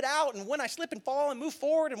live it out, and when I slip and fall and move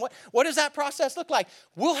forward, and what does that process look like?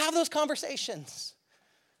 We'll have those conversations.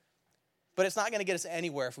 But it's not going to get us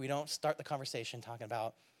anywhere if we don't start the conversation talking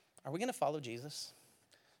about, are we going to follow Jesus?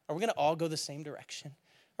 Are we going to all go the same direction?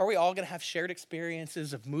 Are we all going to have shared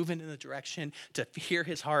experiences of moving in the direction to hear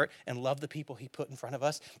his heart and love the people he put in front of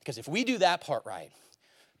us? Because if we do that part right,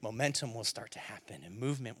 momentum will start to happen, and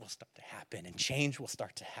movement will start to happen, and change will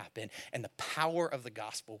start to happen, and the power of the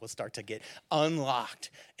gospel will start to get unlocked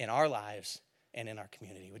in our lives and in our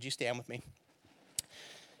community. Would you stand with me?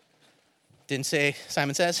 Didn't say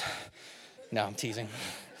Simon Says? No, I'm teasing.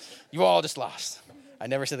 You all just lost. I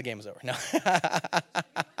never said the game was over. No.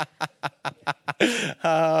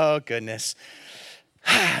 Oh, goodness.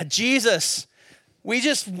 Jesus, we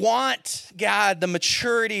just want, God, the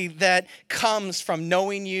maturity that comes from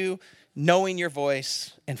knowing you, knowing your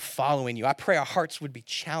voice, and following you. I pray our hearts would be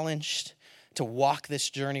challenged to walk this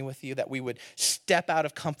journey with you, that we would step out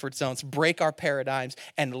of comfort zones, break our paradigms,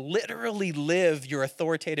 and literally live your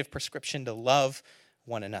authoritative prescription to love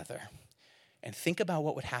one another. And think about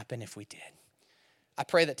what would happen if we did. I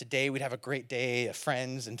pray that today we'd have a great day of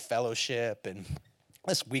friends and fellowship, and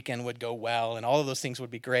this weekend would go well, and all of those things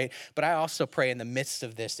would be great. But I also pray in the midst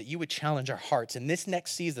of this that you would challenge our hearts in this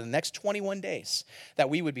next season, the next 21 days, that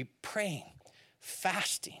we would be praying,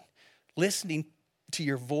 fasting, listening to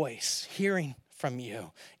your voice, hearing from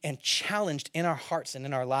you, and challenged in our hearts and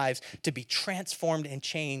in our lives to be transformed and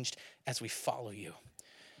changed as we follow you,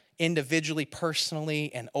 individually,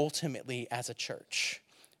 personally, and ultimately as a church.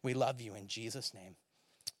 We love you in Jesus' name.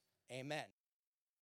 Amen.